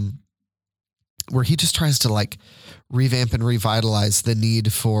 Where he just tries to like revamp and revitalize the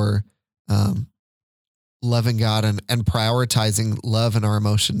need for loving God and prioritizing love and our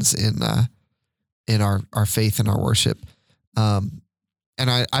emotions in our faith and our worship. And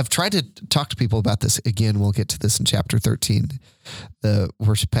I've tried to talk to people about this. Again, we'll get to this in chapter 13, the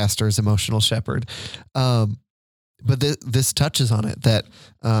worship pastor is emotional shepherd. But this touches on it that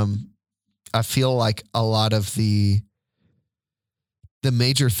I feel like a lot of the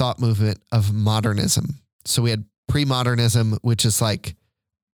major thought movement of modernism. So we had pre-modernism, which is like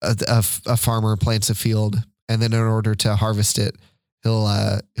a farmer plants a field, and then in order to harvest it,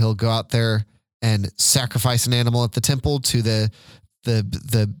 he'll go out there and sacrifice an animal at the temple to the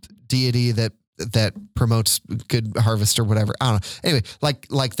deity that that promotes good harvest or whatever. I don't know. Anyway,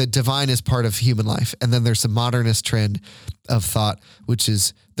 like the divine is part of human life. And then there's the modernist trend of thought, which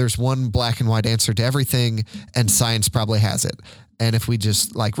is there's one black and white answer to everything, and science probably has it. And if we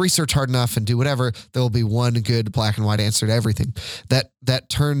just like research hard enough and do whatever, there will be one good black and white answer to everything. That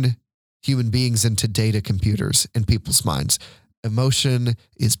turned human beings into data computers in people's minds. Emotion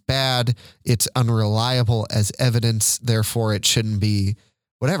is bad. It's unreliable as evidence. Therefore, it shouldn't be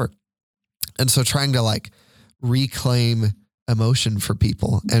whatever. And so trying to like reclaim emotion for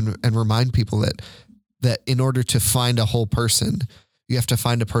people and remind people that in order to find a whole person, you have to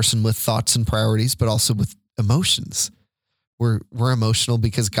find a person with thoughts and priorities, but also with emotions. We're emotional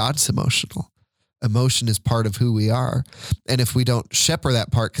because God's emotional. Emotion is part of who we are. And if we don't shepherd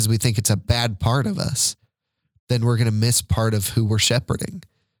that part because we think it's a bad part of us, then we're going to miss part of who we're shepherding.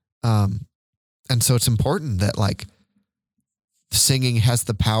 And so it's important that like singing has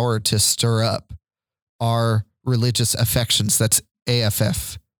the power to stir up our religious affections. That's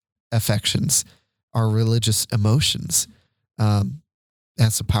AFF affections, our religious emotions.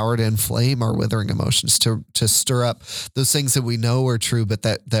 Has the power to inflame our withering emotions, to stir up those things that we know are true, but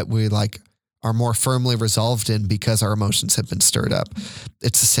that we like are more firmly resolved in because our emotions have been stirred up.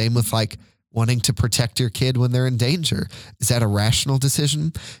 It's the same with like wanting to protect your kid when they're in danger. Is that a rational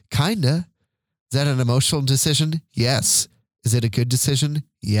decision? Kinda. Is that an emotional decision? Yes. Is it a good decision?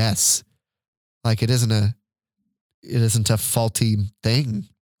 Yes. Like it isn't a faulty thing.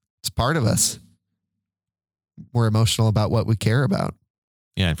 It's part of us. We're emotional about what we care about.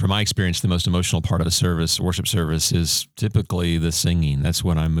 Yeah, and from my experience, the most emotional part of a service, worship service, is typically the singing. That's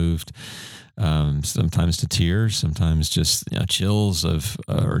when I'm moved, sometimes to tears, sometimes just chills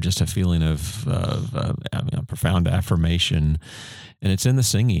or just a feeling of profound affirmation. And it's in the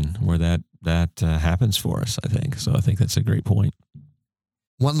singing where that happens for us, I think. So I think that's a great point.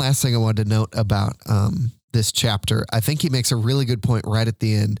 One last thing I wanted to note about this chapter, I think he makes a really good point right at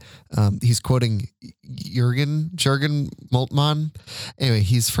the end. He's quoting Jürgen Moltmann. Anyway,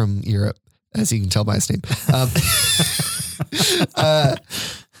 he's from Europe, as you can tell by his name.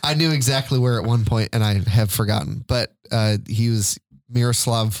 I knew exactly where at one point, and I have forgotten, but he was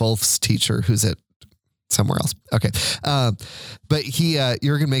Miroslav Volf's teacher, who's at somewhere else. Okay. But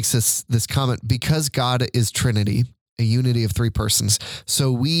Jürgen makes this comment: because God is Trinity, a unity of three persons,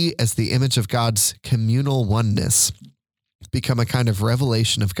 so we, as the image of God's communal oneness, become a kind of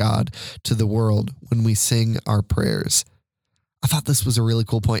revelation of God to the world when we sing our prayers. I thought this was a really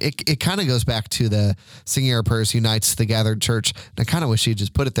cool point. It kind of goes back to the singing our prayers unites the gathered church. And I kind of wish he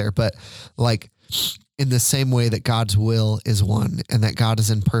just put it there, but like in the same way that God's will is one and that God is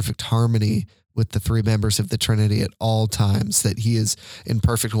in perfect harmony with the three members of the Trinity at all times, that he is in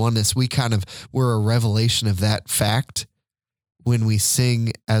perfect oneness. We're a revelation of that fact when we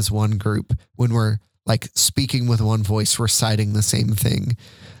sing as one group, when we're like speaking with one voice, reciting the same thing.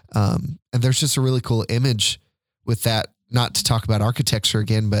 And there's just a really cool image with that. Not to talk about architecture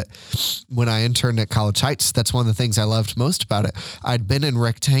again, but when I interned at College Heights, that's one of the things I loved most about it. I'd been in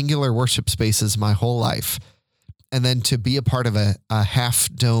rectangular worship spaces my whole life. And then to be a part of a half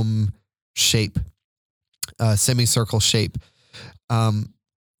dome shape, semicircle shape.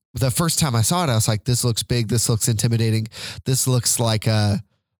 The first time I saw it, I was like, this looks big. This looks intimidating. This looks like a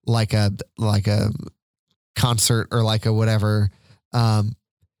concert or like a whatever.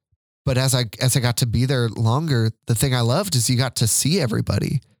 But as I got to be there longer, the thing I loved is you got to see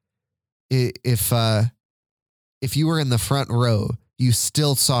everybody. If you were in the front row, you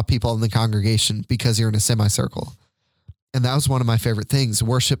still saw people in the congregation because you're in a semicircle. And that was one of my favorite things.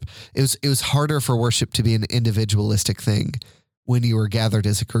 Worship, it was harder for worship to be an individualistic thing when you were gathered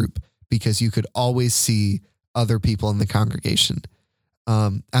as a group because you could always see other people in the congregation.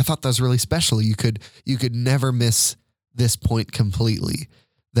 I thought that was really special. You could never miss this point completely,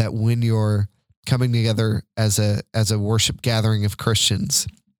 that when you're coming together as a worship gathering of Christians,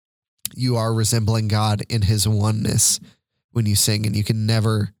 you are resembling God in his oneness when you sing, and you can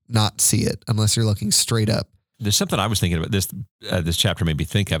never not see it unless you're looking straight up. There's something I was thinking about. This chapter made me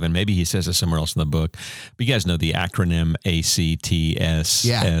think of, and maybe he says it somewhere else in the book. But you guys know the acronym ACTS,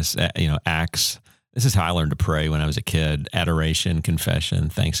 ACTS. This is how I learned to pray when I was a kid: adoration, confession,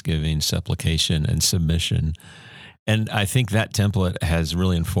 thanksgiving, supplication, and submission. And I think that template has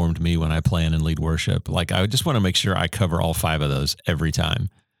really informed me when I plan and lead worship. Like, I just want to make sure I cover all five of those every time.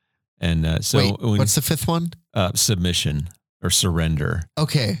 And what's the fifth one? Submission or surrender.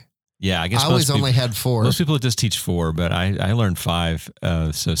 Okay. Yeah, I guess I always only had four. Most people just teach four, but I learned five.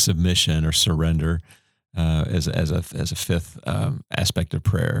 So submission or surrender as a fifth aspect of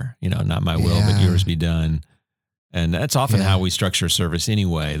prayer. Not my will, but yours be done. And that's often Yeah. how we structure service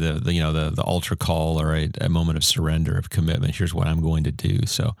anyway. The altar call, or a moment of surrender, of commitment. Here's what I'm going to do.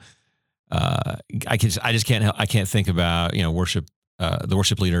 So I can't think about worship, the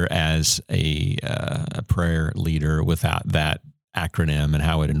worship leader as a prayer leader without that acronym and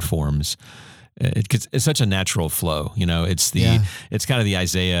how it informs. It's such a natural flow. It's it's kind of the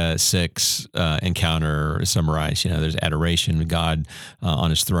Isaiah 6 encounter summarized. There's adoration, God on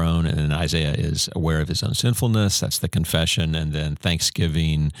his throne, and then Isaiah is aware of his own sinfulness. That's the confession. And then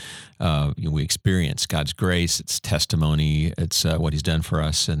thanksgiving, we experience God's grace. It's testimony. It's what he's done for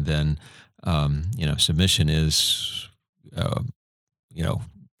us. And then, submission is,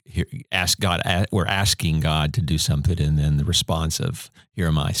 ask God. We're asking God to do something, and then the response of "Here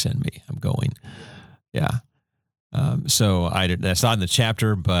am I, send me. I'm going." Yeah. So that's not in the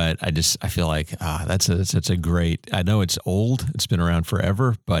chapter, but I feel like that's a great. I know it's old; it's been around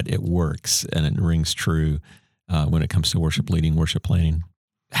forever, but it works and it rings true when it comes to worship leading, worship planning.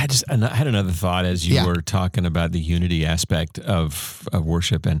 I had another thought as you were talking about the unity aspect of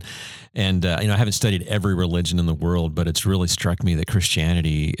worship, and I haven't studied every religion in the world, but it's really struck me that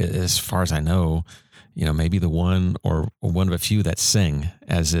Christianity, as far as I know, maybe the one or one of a few that sing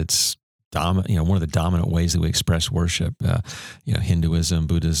as its dominant, one of the dominant ways that we express worship. Hinduism,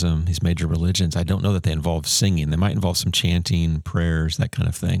 Buddhism, these major religions. I don't know that they involve singing. They might involve some chanting, prayers, that kind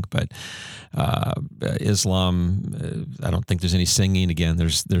of thing. But Islam, I don't think there's any singing. Again,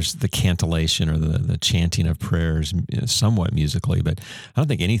 there's the cantillation or the chanting of prayers, somewhat musically. But I don't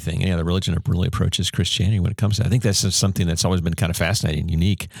think any other religion really approaches Christianity when it comes to that. I think that's just something that's always been kind of fascinating,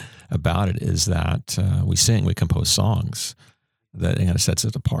 unique about it, is that we compose songs that kind of sets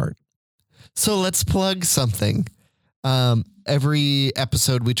it apart. So let's plug something. Every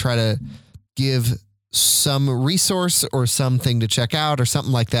episode we try to give some resource or something to check out or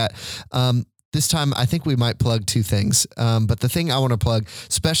something like that. This time I think we might plug two things. But the thing I want to plug,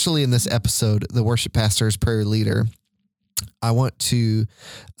 especially in this episode, the worship pastor's prayer leader, I want to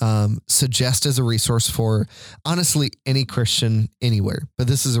suggest as a resource for honestly any Christian anywhere, but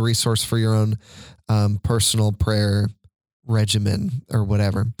this is a resource for your own personal prayer regimen or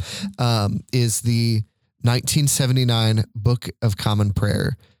whatever, is the 1979 Book of Common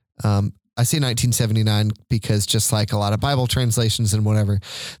Prayer. I say 1979 because just like a lot of Bible translations and whatever,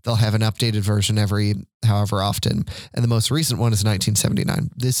 they'll have an updated version every however often. And the most recent one is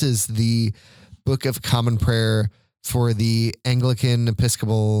 1979. This is the Book of Common Prayer for the Anglican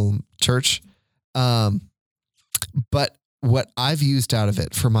Episcopal Church. But what I've used out of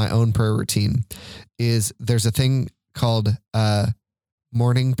it for my own prayer routine is there's a thing called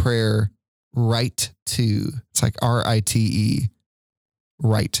morning prayer Rite to. It's like RITE,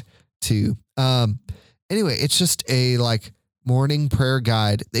 Rite to. Anyway, it's just a like morning prayer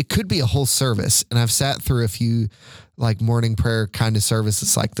guide. It could be a whole service, and I've sat through a few like morning prayer kind of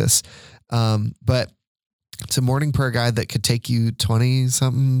services like this. But it's a morning prayer guide that could take you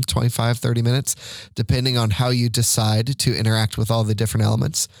 20-something, 25, 30 minutes, depending on how you decide to interact with all the different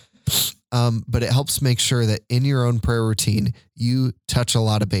elements. But it helps make sure that in your own prayer routine, you touch a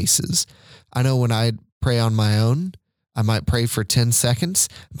lot of bases. I know when I pray on my own, I might pray for 10 seconds,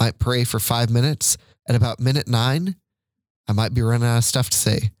 might pray for 5 minutes. At about minute 9, I might be running out of stuff to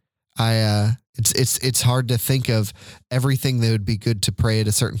say. It's hard to think of everything that would be good to pray at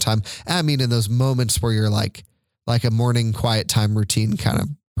a certain time. I mean, in those moments where you're like a morning quiet time routine kind of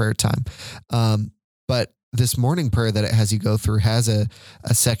prayer time. But this morning prayer that it has you go through has a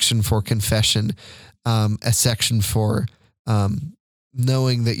section for confession, a section for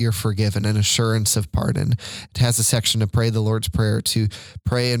knowing that you're forgiven, an assurance of pardon. It has a section to pray the Lord's Prayer, to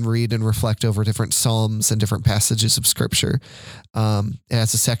pray and read and reflect over different psalms and different passages of Scripture. It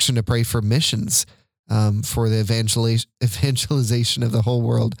has a section to pray for missions, for the evangelization of the whole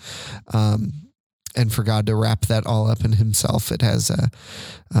world, and for God to wrap that all up in himself. It has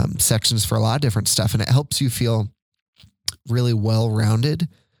sections for a lot of different stuff, and it helps you feel really well-rounded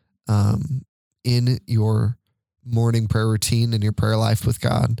in your morning prayer routine and your prayer life with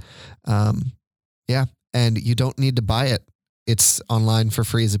God. And you don't need to buy it. It's online for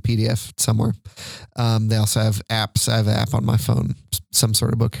free as a PDF somewhere. They also have apps. I have an app on my phone, some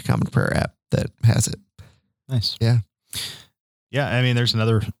sort of Book of Common Prayer app that has it. Nice. Yeah. Yeah. I mean, there's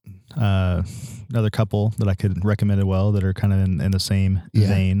another couple that I could recommend as well that are kind of in the same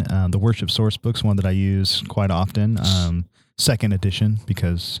vein. The Worship Source Book's one that I use quite often. Second edition,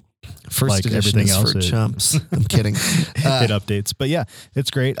 because First like edition everything is else, for chumps. I'm kidding. It updates, but yeah, it's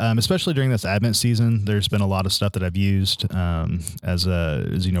great. Especially during this Advent season, there's been a lot of stuff that I've used. As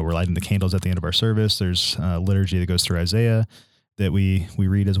you know, we're lighting the candles at the end of our service. There's a liturgy that goes through Isaiah, that we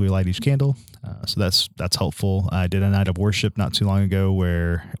read as we light each candle. So that's helpful. I did a night of worship not too long ago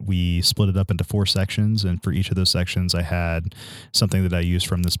where we split it up into 4 sections. And for each of those sections, I had something that I used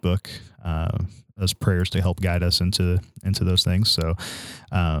from this book as prayers to help guide us into those things. So,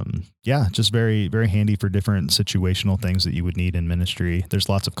 just very, very handy for different situational things that you would need in ministry. There's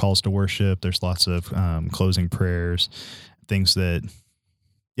lots of calls to worship. There's lots of closing prayers, things that,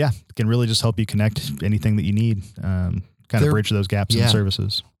 can really just help you connect anything that you need. Kind of bridge those gaps in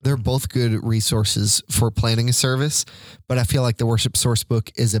services. They're both good resources for planning a service, but I feel like the Worship Source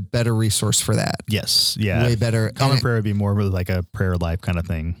book is a better resource for that. Yes. Yeah. Way better. Common Prayer would be more of like a prayer life kind of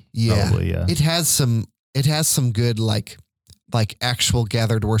thing. Yeah. Probably, yeah. It has some good, like actual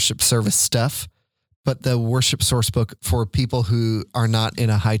gathered worship service stuff, but the Worship Source book for people who are not in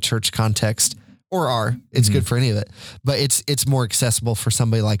a high church context it's good for any of it, but it's more accessible for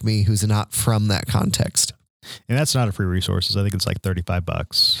somebody like me who's not from that context. And that's not a free resource. I think it's like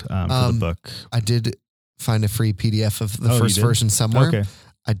 $35 for the book. I did find a free PDF of the first version somewhere. Okay.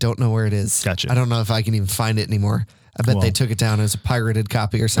 I don't know where it is. Gotcha. I don't know if I can even find it anymore. I bet they took it down as a pirated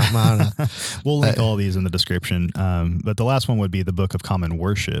copy or something. I don't know. We'll link all these in the description. But the last one would be the Book of Common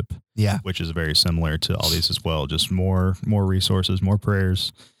Worship. Yeah. Which is very similar to all these as well. Just more resources, more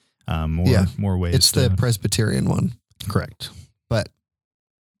prayers, more ways. It's the Presbyterian one. Correct. But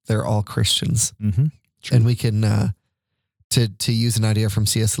they're all Christians. Mm-hmm. True. And we can, to use an idea from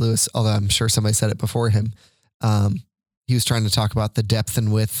C.S. Lewis, although I'm sure somebody said it before him, he was trying to talk about the depth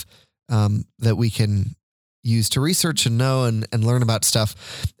and width that we can use to research and know and learn about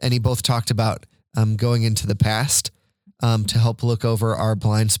stuff. And he both talked about going into the past to help look over our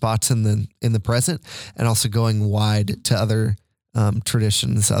blind spots in the present, and also going wide to other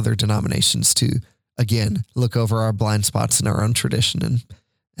traditions, other denominations to, again, look over our blind spots in our own tradition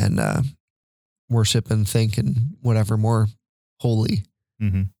and worship and think and whatever more holy.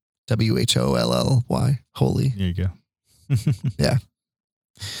 Mm-hmm. WHOLLY, holy. There you go. Yeah.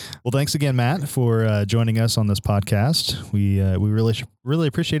 Well, thanks again, Matt, for joining us on this podcast. We really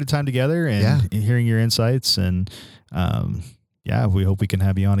appreciated time together and hearing your insights. And we hope we can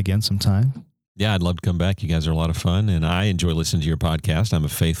have you on again sometime. Yeah, I'd love to come back. You guys are a lot of fun, and I enjoy listening to your podcast. I'm a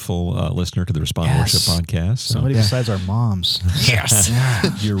faithful listener to the Respond Worship podcast. So. Somebody besides our moms. Yes.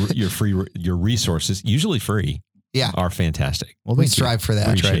 Your resources, usually free, are fantastic. Well, we strive for that.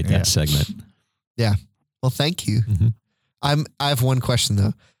 Appreciate that segment. Yeah. Well, thank you. Mm-hmm. I have one question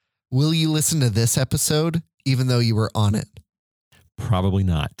though. Will you listen to this episode even though you were on it? Probably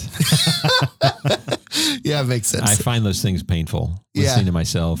not. Yeah, it makes sense. I find those things painful. Listening to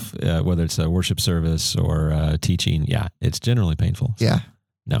myself, whether it's a worship service or teaching, it's generally painful. So,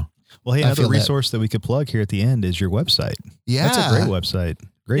 no. Well, hey, another resource that we could plug here at the end is your website. Yeah. That's a great website.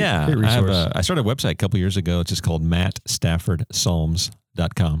 Great resource. I started a website a couple years ago. It's just called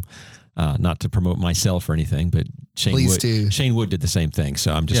mattstaffordpsalms.com. Not to promote myself or anything, but Shane Wood did the same thing.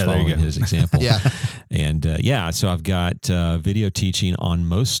 So I'm just following his example. And so I've got video teaching on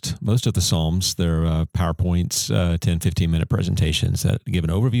most of the Psalms. They're PowerPoints, 10, 15-minute presentations that give an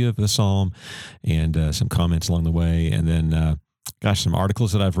overview of the Psalm and some comments along the way. And then, some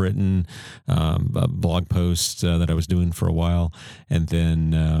articles that I've written, blog posts that I was doing for a while. And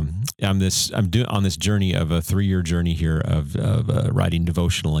then I'm on this journey of a 3-year journey here of writing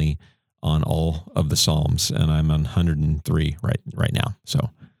devotionally on all of the Psalms, and I'm on 103 right now. So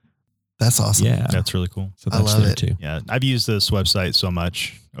that's awesome. Yeah, that's really cool. So that's there too. Yeah, I've used this website so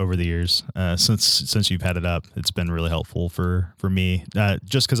much over the years since you've had it up. It's been really helpful for me.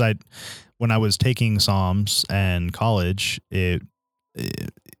 Just because when I was taking Psalms in college, there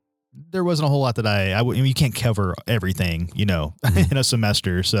wasn't a whole lot that you can't cover everything, in a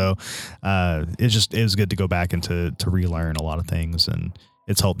semester. So it was good to go back and to relearn a lot of things, and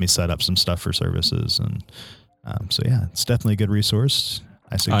it's helped me set up some stuff for services. And it's definitely a good resource.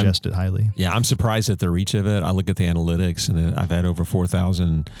 I suggest it highly. Yeah, I'm surprised at the reach of it. I look at the analytics, and I've had over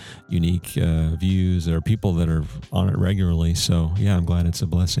 4,000 unique views. There are people that are on it regularly. So I'm glad it's a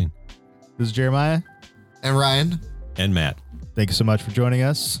blessing. This is Jeremiah. And Ryan. And Matt. Thank you so much for joining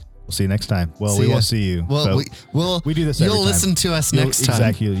us. We'll see you next time. Well, we won't see you. Well, we do this every time. You'll listen to us next time.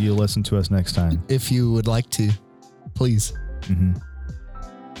 Exactly. You'll listen to us next time. If you would like to, please. Mm-hmm.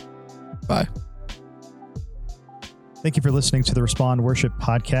 Bye. Thank you for listening to the Respond Worship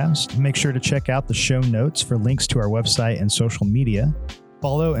podcast. Make sure to check out the show notes for links to our website and social media.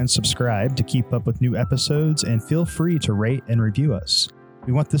 Follow and subscribe to keep up with new episodes, and feel free to rate and review us.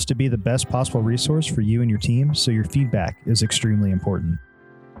 We want this to be the best possible resource for you and your team, so your feedback is extremely important.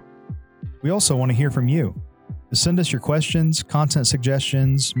 We also want to hear from you. Send us your questions, content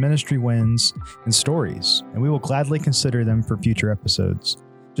suggestions, ministry wins, and stories, and we will gladly consider them for future episodes.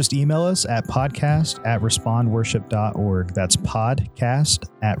 Just email us at podcast@respondworship.org. That's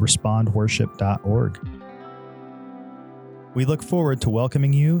podcast@respondworship.org. We look forward to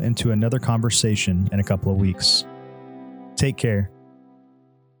welcoming you into another conversation in a couple of weeks. Take care.